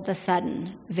all of a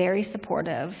sudden very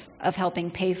supportive of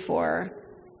helping pay for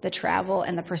the travel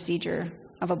and the procedure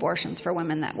of abortions for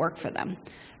women that work for them.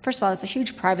 First of all, it's a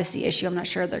huge privacy issue. I'm not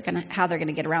sure how they're going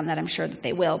to get around that. I'm sure that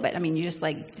they will. But I mean, you just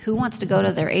like, who wants to go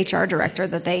to their HR director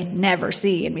that they never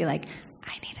see and be like,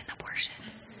 I need an abortion.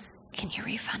 Can you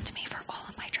refund me for all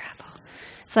of my travel?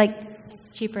 It's like,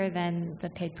 it's cheaper than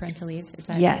the paid parental leave. Is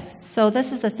that yes. Right? So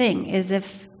this is the thing: is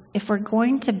if we're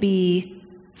going to be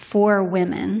for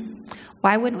women,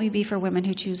 why wouldn't we be for women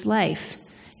who choose life?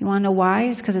 You want to know why?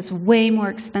 It's because it's way more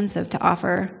expensive to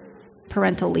offer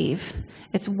parental leave.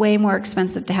 It's way more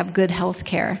expensive to have good health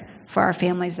care for our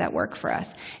families that work for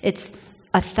us. It's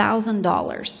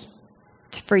 $1,000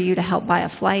 for you to help buy a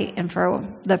flight and for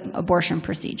the abortion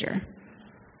procedure.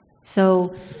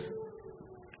 So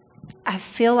I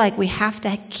feel like we have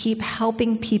to keep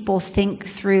helping people think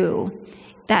through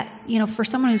that, for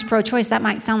someone who's pro-choice, that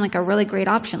might sound like a really great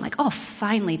option. Like, oh,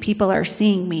 finally, people are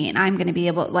seeing me and I'm going to be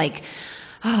able to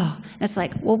it's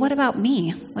like, well, what about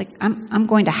me? Like, I'm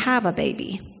going to have a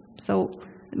baby. So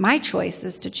my choice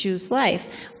is to choose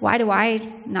life. Why do I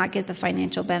not get the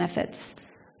financial benefits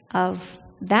of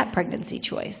that pregnancy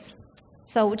choice?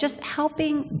 So just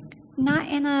helping, not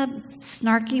in a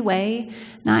snarky way,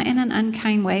 not in an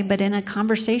unkind way, but in a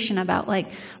conversation about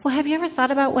like, well, have you ever thought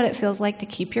about what it feels like to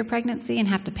keep your pregnancy and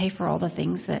have to pay for all the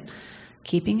things that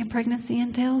keeping a pregnancy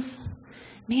entails?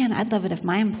 Man, I'd love it if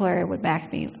my employer would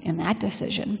back me in that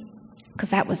decision because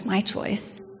that was my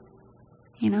choice,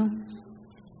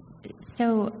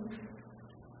 So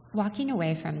walking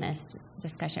away from this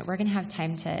discussion, we're going to have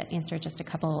time to answer just a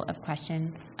couple of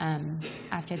questions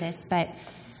after this, but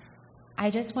I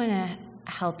just want to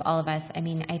help all of us. I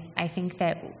mean, I think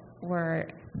that we're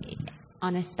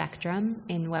on a spectrum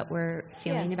in what we're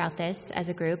feeling about this as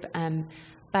a group,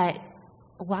 but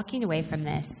walking away from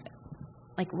this,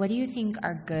 like, what do you think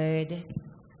are good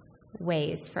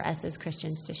ways for us as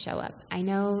Christians to show up? I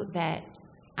know that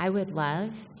I would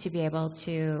love to be able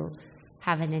to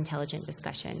have an intelligent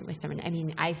discussion with someone. I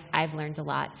mean, I've learned a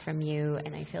lot from you,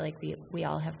 and I feel like we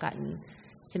all have gotten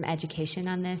some education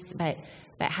on this, but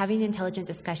having intelligent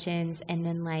discussions, and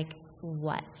then like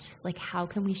what? Like, how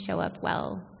can we show up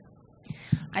well?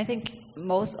 I think a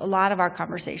lot of our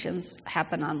conversations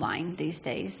happen online these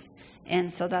days.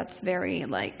 And so that's very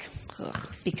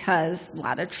because a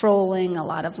lot of trolling, a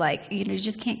lot of you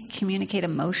just can't communicate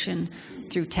emotion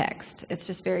through text. It's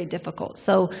just very difficult.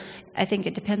 So I think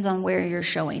it depends on where you're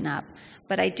showing up.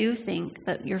 But I do think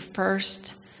that your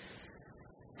first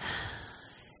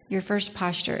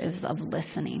posture is of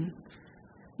listening.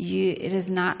 It is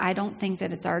not, I don't think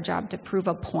that it's our job to prove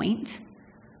a point.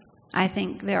 I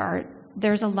think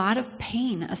there's a lot of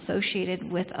pain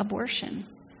associated with abortion.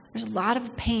 There's a lot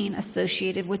of pain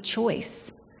associated with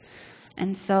choice.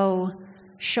 And so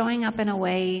showing up in a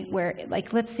way where,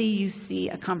 let's say you see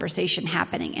a conversation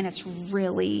happening and it's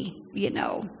really,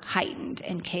 heightened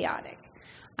and chaotic.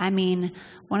 I mean,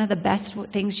 one of the best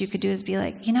things you could do is be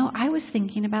like, I was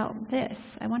thinking about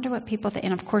this. I wonder what people think.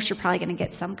 And of course, you're probably going to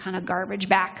get some kind of garbage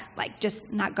back,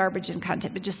 just not garbage in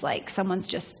content, but just someone's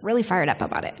just really fired up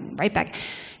about it and right back.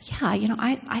 Yeah,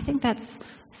 I think that's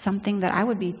something that I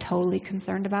would be totally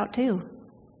concerned about too.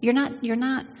 You're not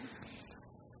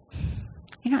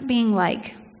being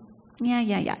like,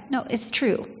 yeah. No, it's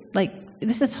true.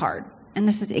 This is hard and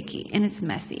this is icky and it's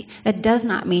messy. That does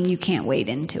not mean you can't wade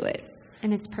into it.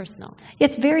 And it's personal.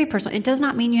 It's very personal. It does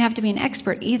not mean you have to be an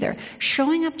expert either.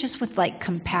 Showing up just with like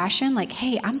compassion, like,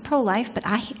 hey, I'm pro-life, but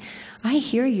I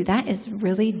hear you. That is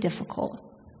really difficult.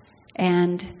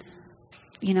 And,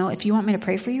 you know, if you want me to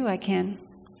pray for you, I can.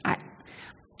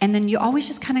 And then you always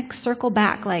just kind of circle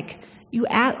back. Like,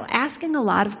 asking a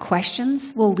lot of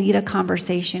questions will lead a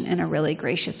conversation in a really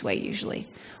gracious way usually.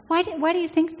 Why do you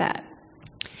think that?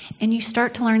 And you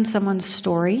start to learn someone's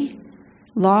story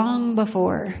long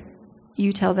before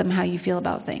you tell them how you feel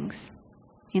about things,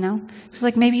 you know? So it's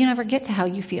like maybe you never get to how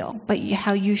you feel, but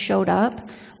how you showed up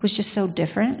was just so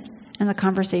different, and the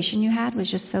conversation you had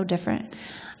was just so different.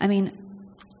 I mean,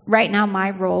 right now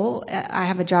my role, I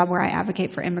have a job where I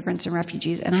advocate for immigrants and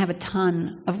refugees, and I have a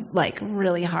ton of like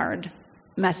really hard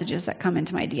messages that come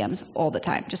into my DMs all the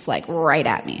time, just like right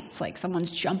at me. It's like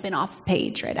someone's jumping off the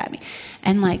page right at me.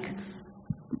 And like,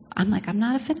 I'm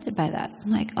not offended by that.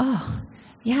 I'm like, oh,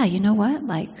 yeah, you know what?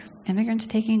 Like, immigrants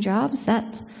taking jobs, that'd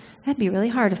be really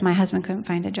hard if my husband couldn't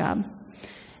find a job.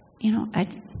 You know,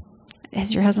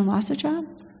 has your husband lost a job?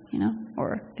 You know,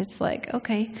 or it's like,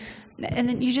 okay. And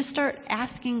then you just start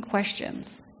asking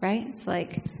questions, right? It's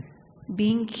like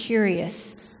being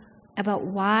curious about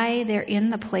why they're in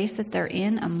the place that they're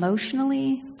in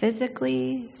emotionally,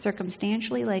 physically,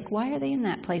 circumstantially. Like, why are they in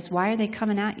that place? Why are they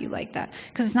coming at you like that?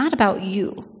 Because it's not about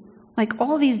you. Like,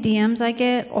 all these DMs I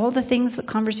get, all the things, the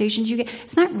conversations you get,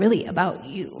 it's not really about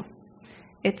you.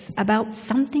 It's about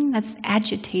something that's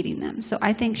agitating them. So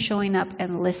I think showing up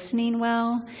and listening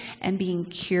well and being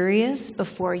curious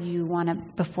before you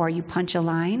punch a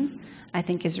line, I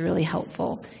think is really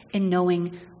helpful in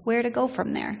knowing where to go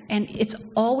from there. And it's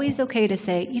always okay to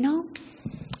say, you know,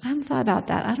 I haven't thought about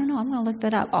that. I don't know. I'm going to look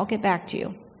that up. I'll get back to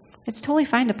you. It's totally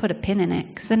fine to put a pin in it,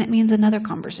 because then it means another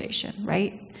conversation,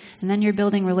 right? And then you're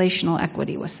building relational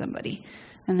equity with somebody,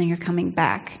 and then you're coming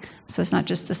back. So it's not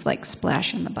just this like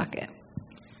splash in the bucket.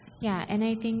 Yeah, and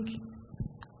I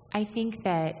think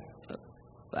that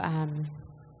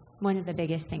one of the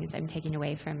biggest things I'm taking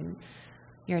away from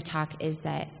your talk is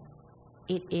that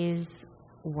it is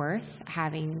worth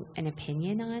having an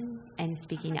opinion on and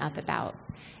speaking up about.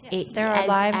 Yes, there are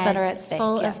lives that are at stake.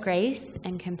 Full yes. of grace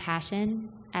and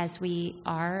compassion as we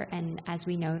are, and as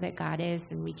we know that God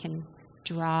is, and we can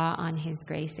draw on his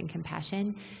grace and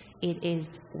compassion, it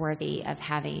is worthy of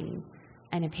having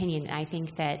an opinion. And I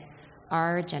think that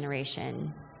our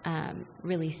generation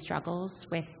really struggles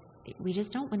with, we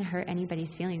just don't want to hurt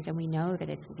anybody's feelings, and we know that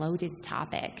it's a loaded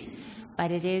topic,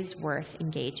 but it is worth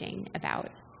engaging about.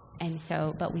 And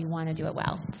so, but we want to do it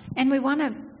well. And we want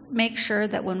to make sure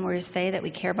that when we say that we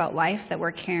care about life, that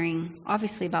we're caring,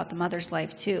 obviously, about the mother's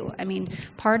life too. I mean,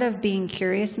 part of being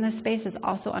curious in this space is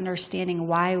also understanding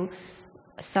why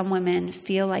some women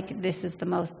feel like this is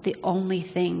the only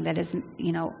thing that is,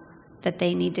 you know, that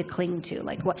they need to cling to.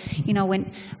 Like, what, you know,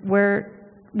 when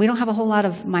we don't have a whole lot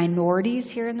of minorities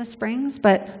here in the Springs,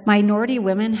 but minority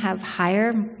women have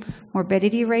higher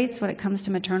morbidity rates when it comes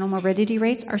to maternal morbidity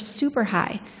rates are super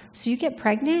high. So you get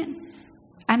pregnant,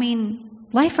 I mean,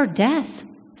 life or death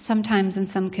sometimes in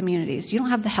some communities. You don't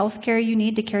have the health care you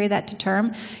need to carry that to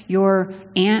term. Your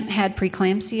aunt had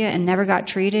preeclampsia and never got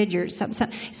treated.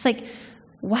 It's like,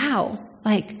 wow,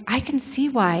 like, I can see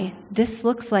why this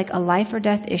looks like a life or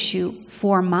death issue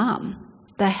for mom.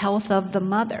 The health of the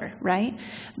mother, right?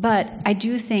 But I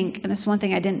do think, and this is one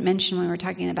thing I didn't mention when we were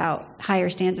talking about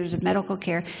higher standards of medical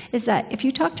care, is that if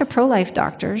you talk to pro-life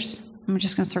doctors, I'm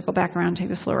just going to circle back around, take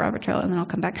the slow rabbit trail, and then I'll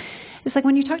come back. It's like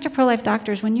when you talk to pro-life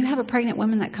doctors, when you have a pregnant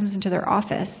woman that comes into their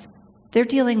office, they're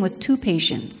dealing with 2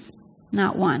 patients,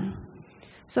 not 1.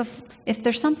 So if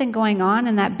there's something going on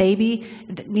and that baby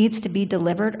that needs to be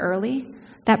delivered early,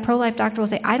 that pro-life doctor will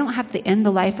say, I don't have to end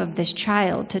the life of this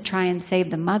child to try and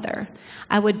save the mother.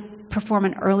 I would perform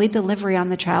an early delivery on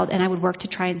the child, and I would work to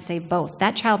try and save both.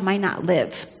 That child might not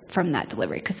live from that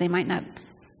delivery because they might not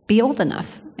be old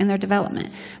enough in their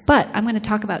development. But I'm going to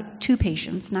talk about 2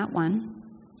 patients, not 1.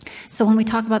 So when we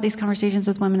talk about these conversations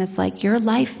with women, it's like, your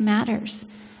life matters.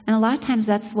 And a lot of times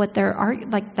that's what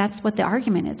that's what the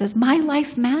argument is my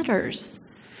life matters.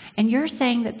 And you're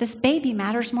saying that this baby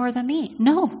matters more than me.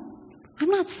 No. I'm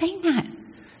not saying that.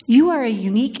 You are a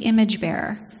unique image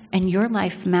bearer, and your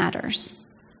life matters.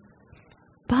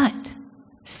 But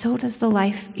so does the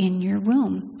life in your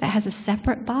womb that has a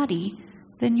separate body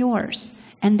than yours.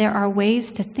 And there are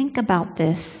ways to think about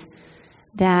this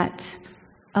that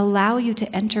allow you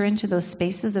to enter into those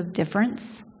spaces of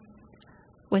difference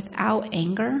without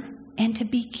anger, and to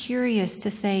be curious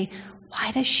to say, why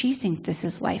does she think this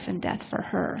is life and death for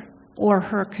her or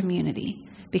her community?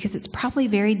 Because it's probably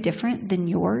very different than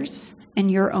yours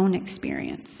and your own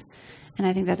experience. And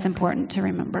I think that's important to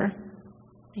remember.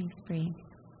 Thanks, Bree.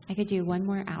 I could do 1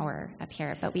 more hour up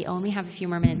here, but we only have a few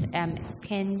more minutes. If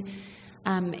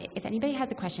anybody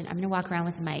has a question, I'm going to walk around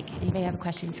with the mic. Anybody have a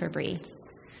question for Bree?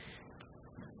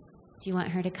 Do you want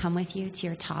her to come with you to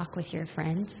your talk with your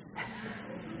friend?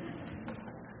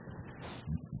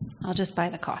 I'll just buy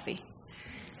the coffee.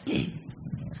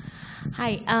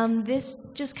 Hi. This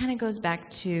just kind of goes back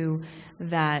to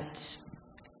that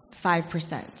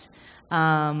 5%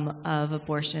 of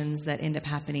abortions that end up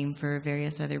happening for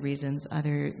various other reasons,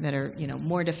 other that are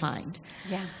more defined.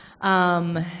 Yeah.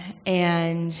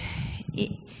 And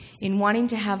in wanting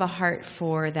to have a heart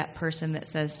for that person that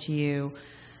says to you,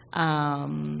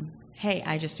 hey,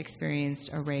 I just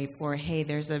experienced a rape, or hey,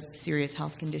 there's a serious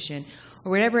health condition,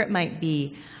 or whatever it might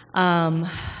be,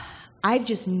 I've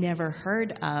just never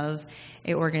heard of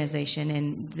an organization,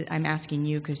 and I'm asking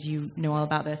you because you know all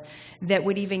about this, that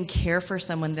would even care for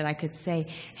someone that I could say,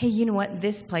 hey, you know what,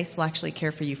 this place will actually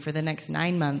care for you for the next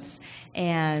 9 months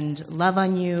and love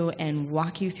on you and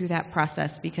walk you through that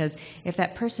process. Because if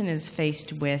that person is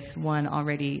faced with, one,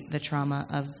 already the trauma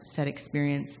of said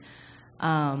experience,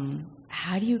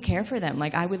 how do you care for them?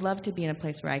 Like, I would love to be in a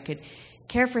place where I could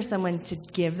care for someone to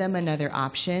give them another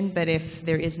option. But if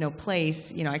there is no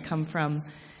place, I come from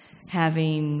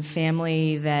having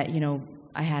family that,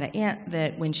 I had an aunt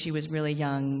that when she was really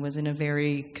young was in a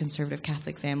very conservative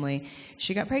Catholic family.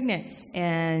 She got pregnant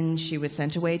and she was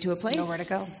sent away to a place. Nowhere to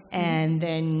go. And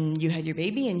then you had your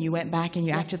baby and you went back and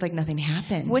you acted like nothing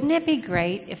happened. Wouldn't it be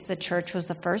great if the church was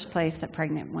the first place that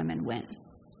pregnant women went?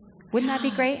 Wouldn't that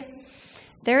be great?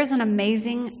 There is an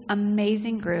amazing,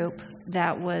 amazing group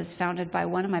that was founded by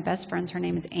one of my best friends. Her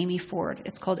name is Amy Ford.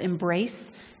 It's called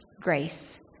Embrace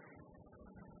Grace.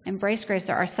 Embrace Grace.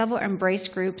 There are several Embrace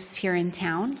groups here in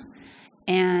town,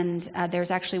 and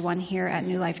there's actually one here at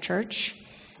New Life Church,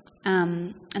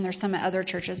 and there's some at other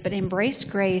churches. But Embrace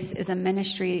Grace is a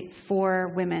ministry for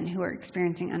women who are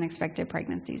experiencing unexpected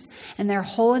pregnancies, and their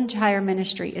whole entire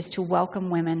ministry is to welcome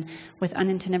women with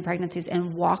unintended pregnancies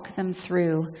and walk them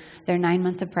through their 9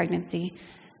 months of pregnancy.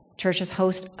 Churches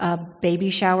host a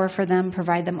baby shower for them,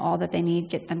 provide them all that they need,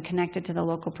 get them connected to the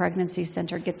local pregnancy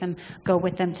center, go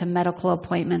with them to medical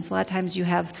appointments. A lot of times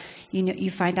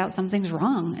you find out something's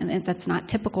wrong, and that's not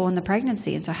typical in the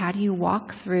pregnancy. And so how do you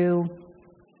walk through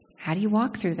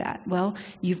that? Well,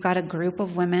 you've got a group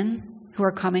of women who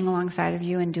are coming alongside of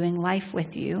you and doing life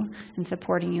with you and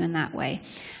supporting you in that way.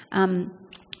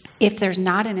 If there's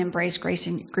not an Embrace Grace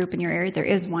group in your area, there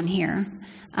is one here.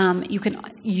 You can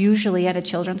usually at a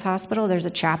children's hospital, there's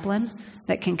a chaplain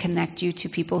that can connect you to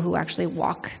people who actually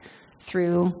walk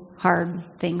through hard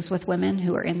things with women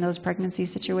who are in those pregnancy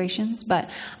situations. But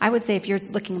I would say if you're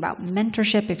looking about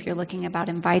mentorship, if you're looking about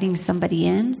inviting somebody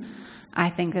in, I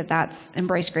think that's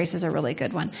Embrace Grace is a really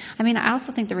good one. I mean, I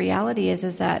also think the reality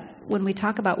is that when we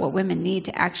talk about what women need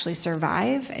to actually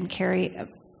survive and carry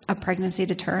a pregnancy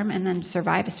to term and then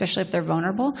survive, especially if they're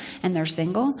vulnerable and they're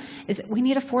single, is we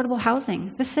need affordable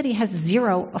housing. This city has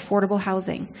 0 affordable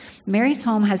housing. Mary's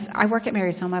Home I work at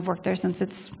Mary's Home. I've worked there since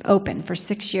it's open for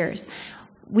 6 years.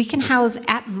 We can house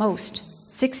at most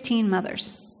 16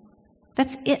 mothers.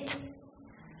 That's it.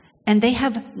 And they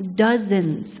have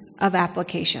dozens of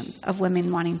applications of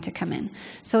women wanting to come in.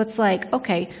 So it's like,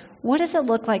 okay, what does it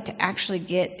look like to actually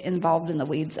get involved in the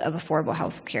weeds of affordable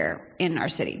health care in our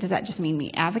city? Does that just mean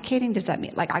me advocating? Does that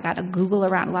mean, like, I got to Google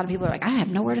around? A lot of people are like, I have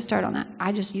nowhere to start on that.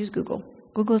 I just use Google.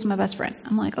 Google is my best friend.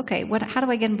 I'm like, okay, how do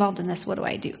I get involved in this? What do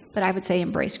I do? But I would say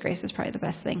Embrace Grace is probably the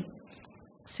best thing.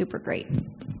 Super great.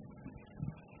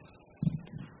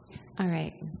 All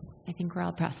right. I think we're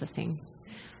all processing.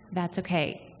 That's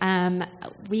okay.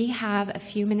 We have a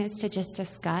few minutes to just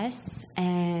discuss,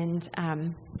 and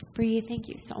Bree, thank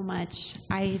you so much.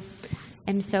 I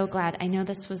am so glad. I know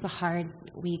this was a hard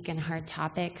week and a hard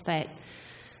topic, but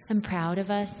I'm proud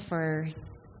of us for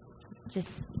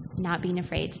just not being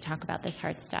afraid to talk about this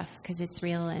hard stuff, because it's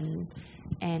real, and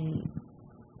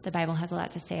the Bible has a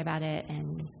lot to say about it,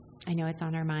 and I know it's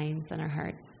on our minds and our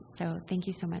hearts. So thank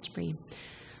you so much, Bree.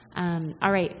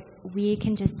 All right, we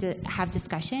can just have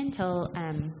discussion till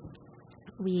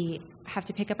we have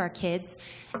to pick up our kids,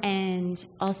 and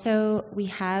also we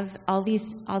have all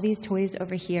these toys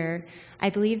over here. I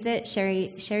believe that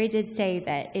Sherry did say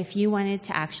that if you wanted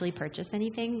to actually purchase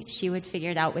anything, she would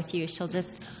figure it out with you.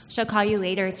 She'll call you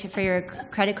later for your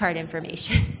credit card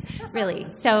information. Really.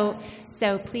 So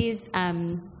please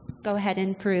go ahead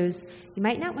and peruse. You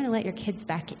might not want to let your kids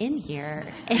back in here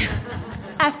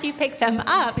after you pick them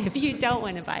up if you don't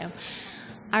want to buy them.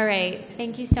 All right.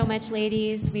 Thank you so much,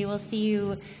 ladies. We will see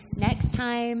you next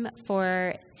time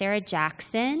for Sarah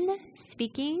Jackson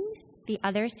speaking, the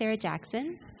other Sarah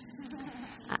Jackson.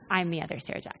 I'm the other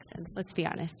Sarah Jackson. Let's be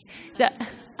honest. So,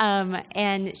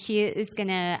 and she is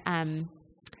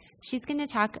she's gonna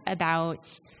talk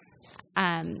about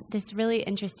this really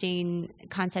interesting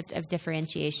concept of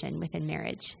differentiation within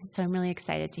marriage. So I'm really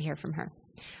excited to hear from her.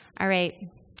 All right,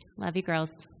 love you,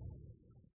 girls.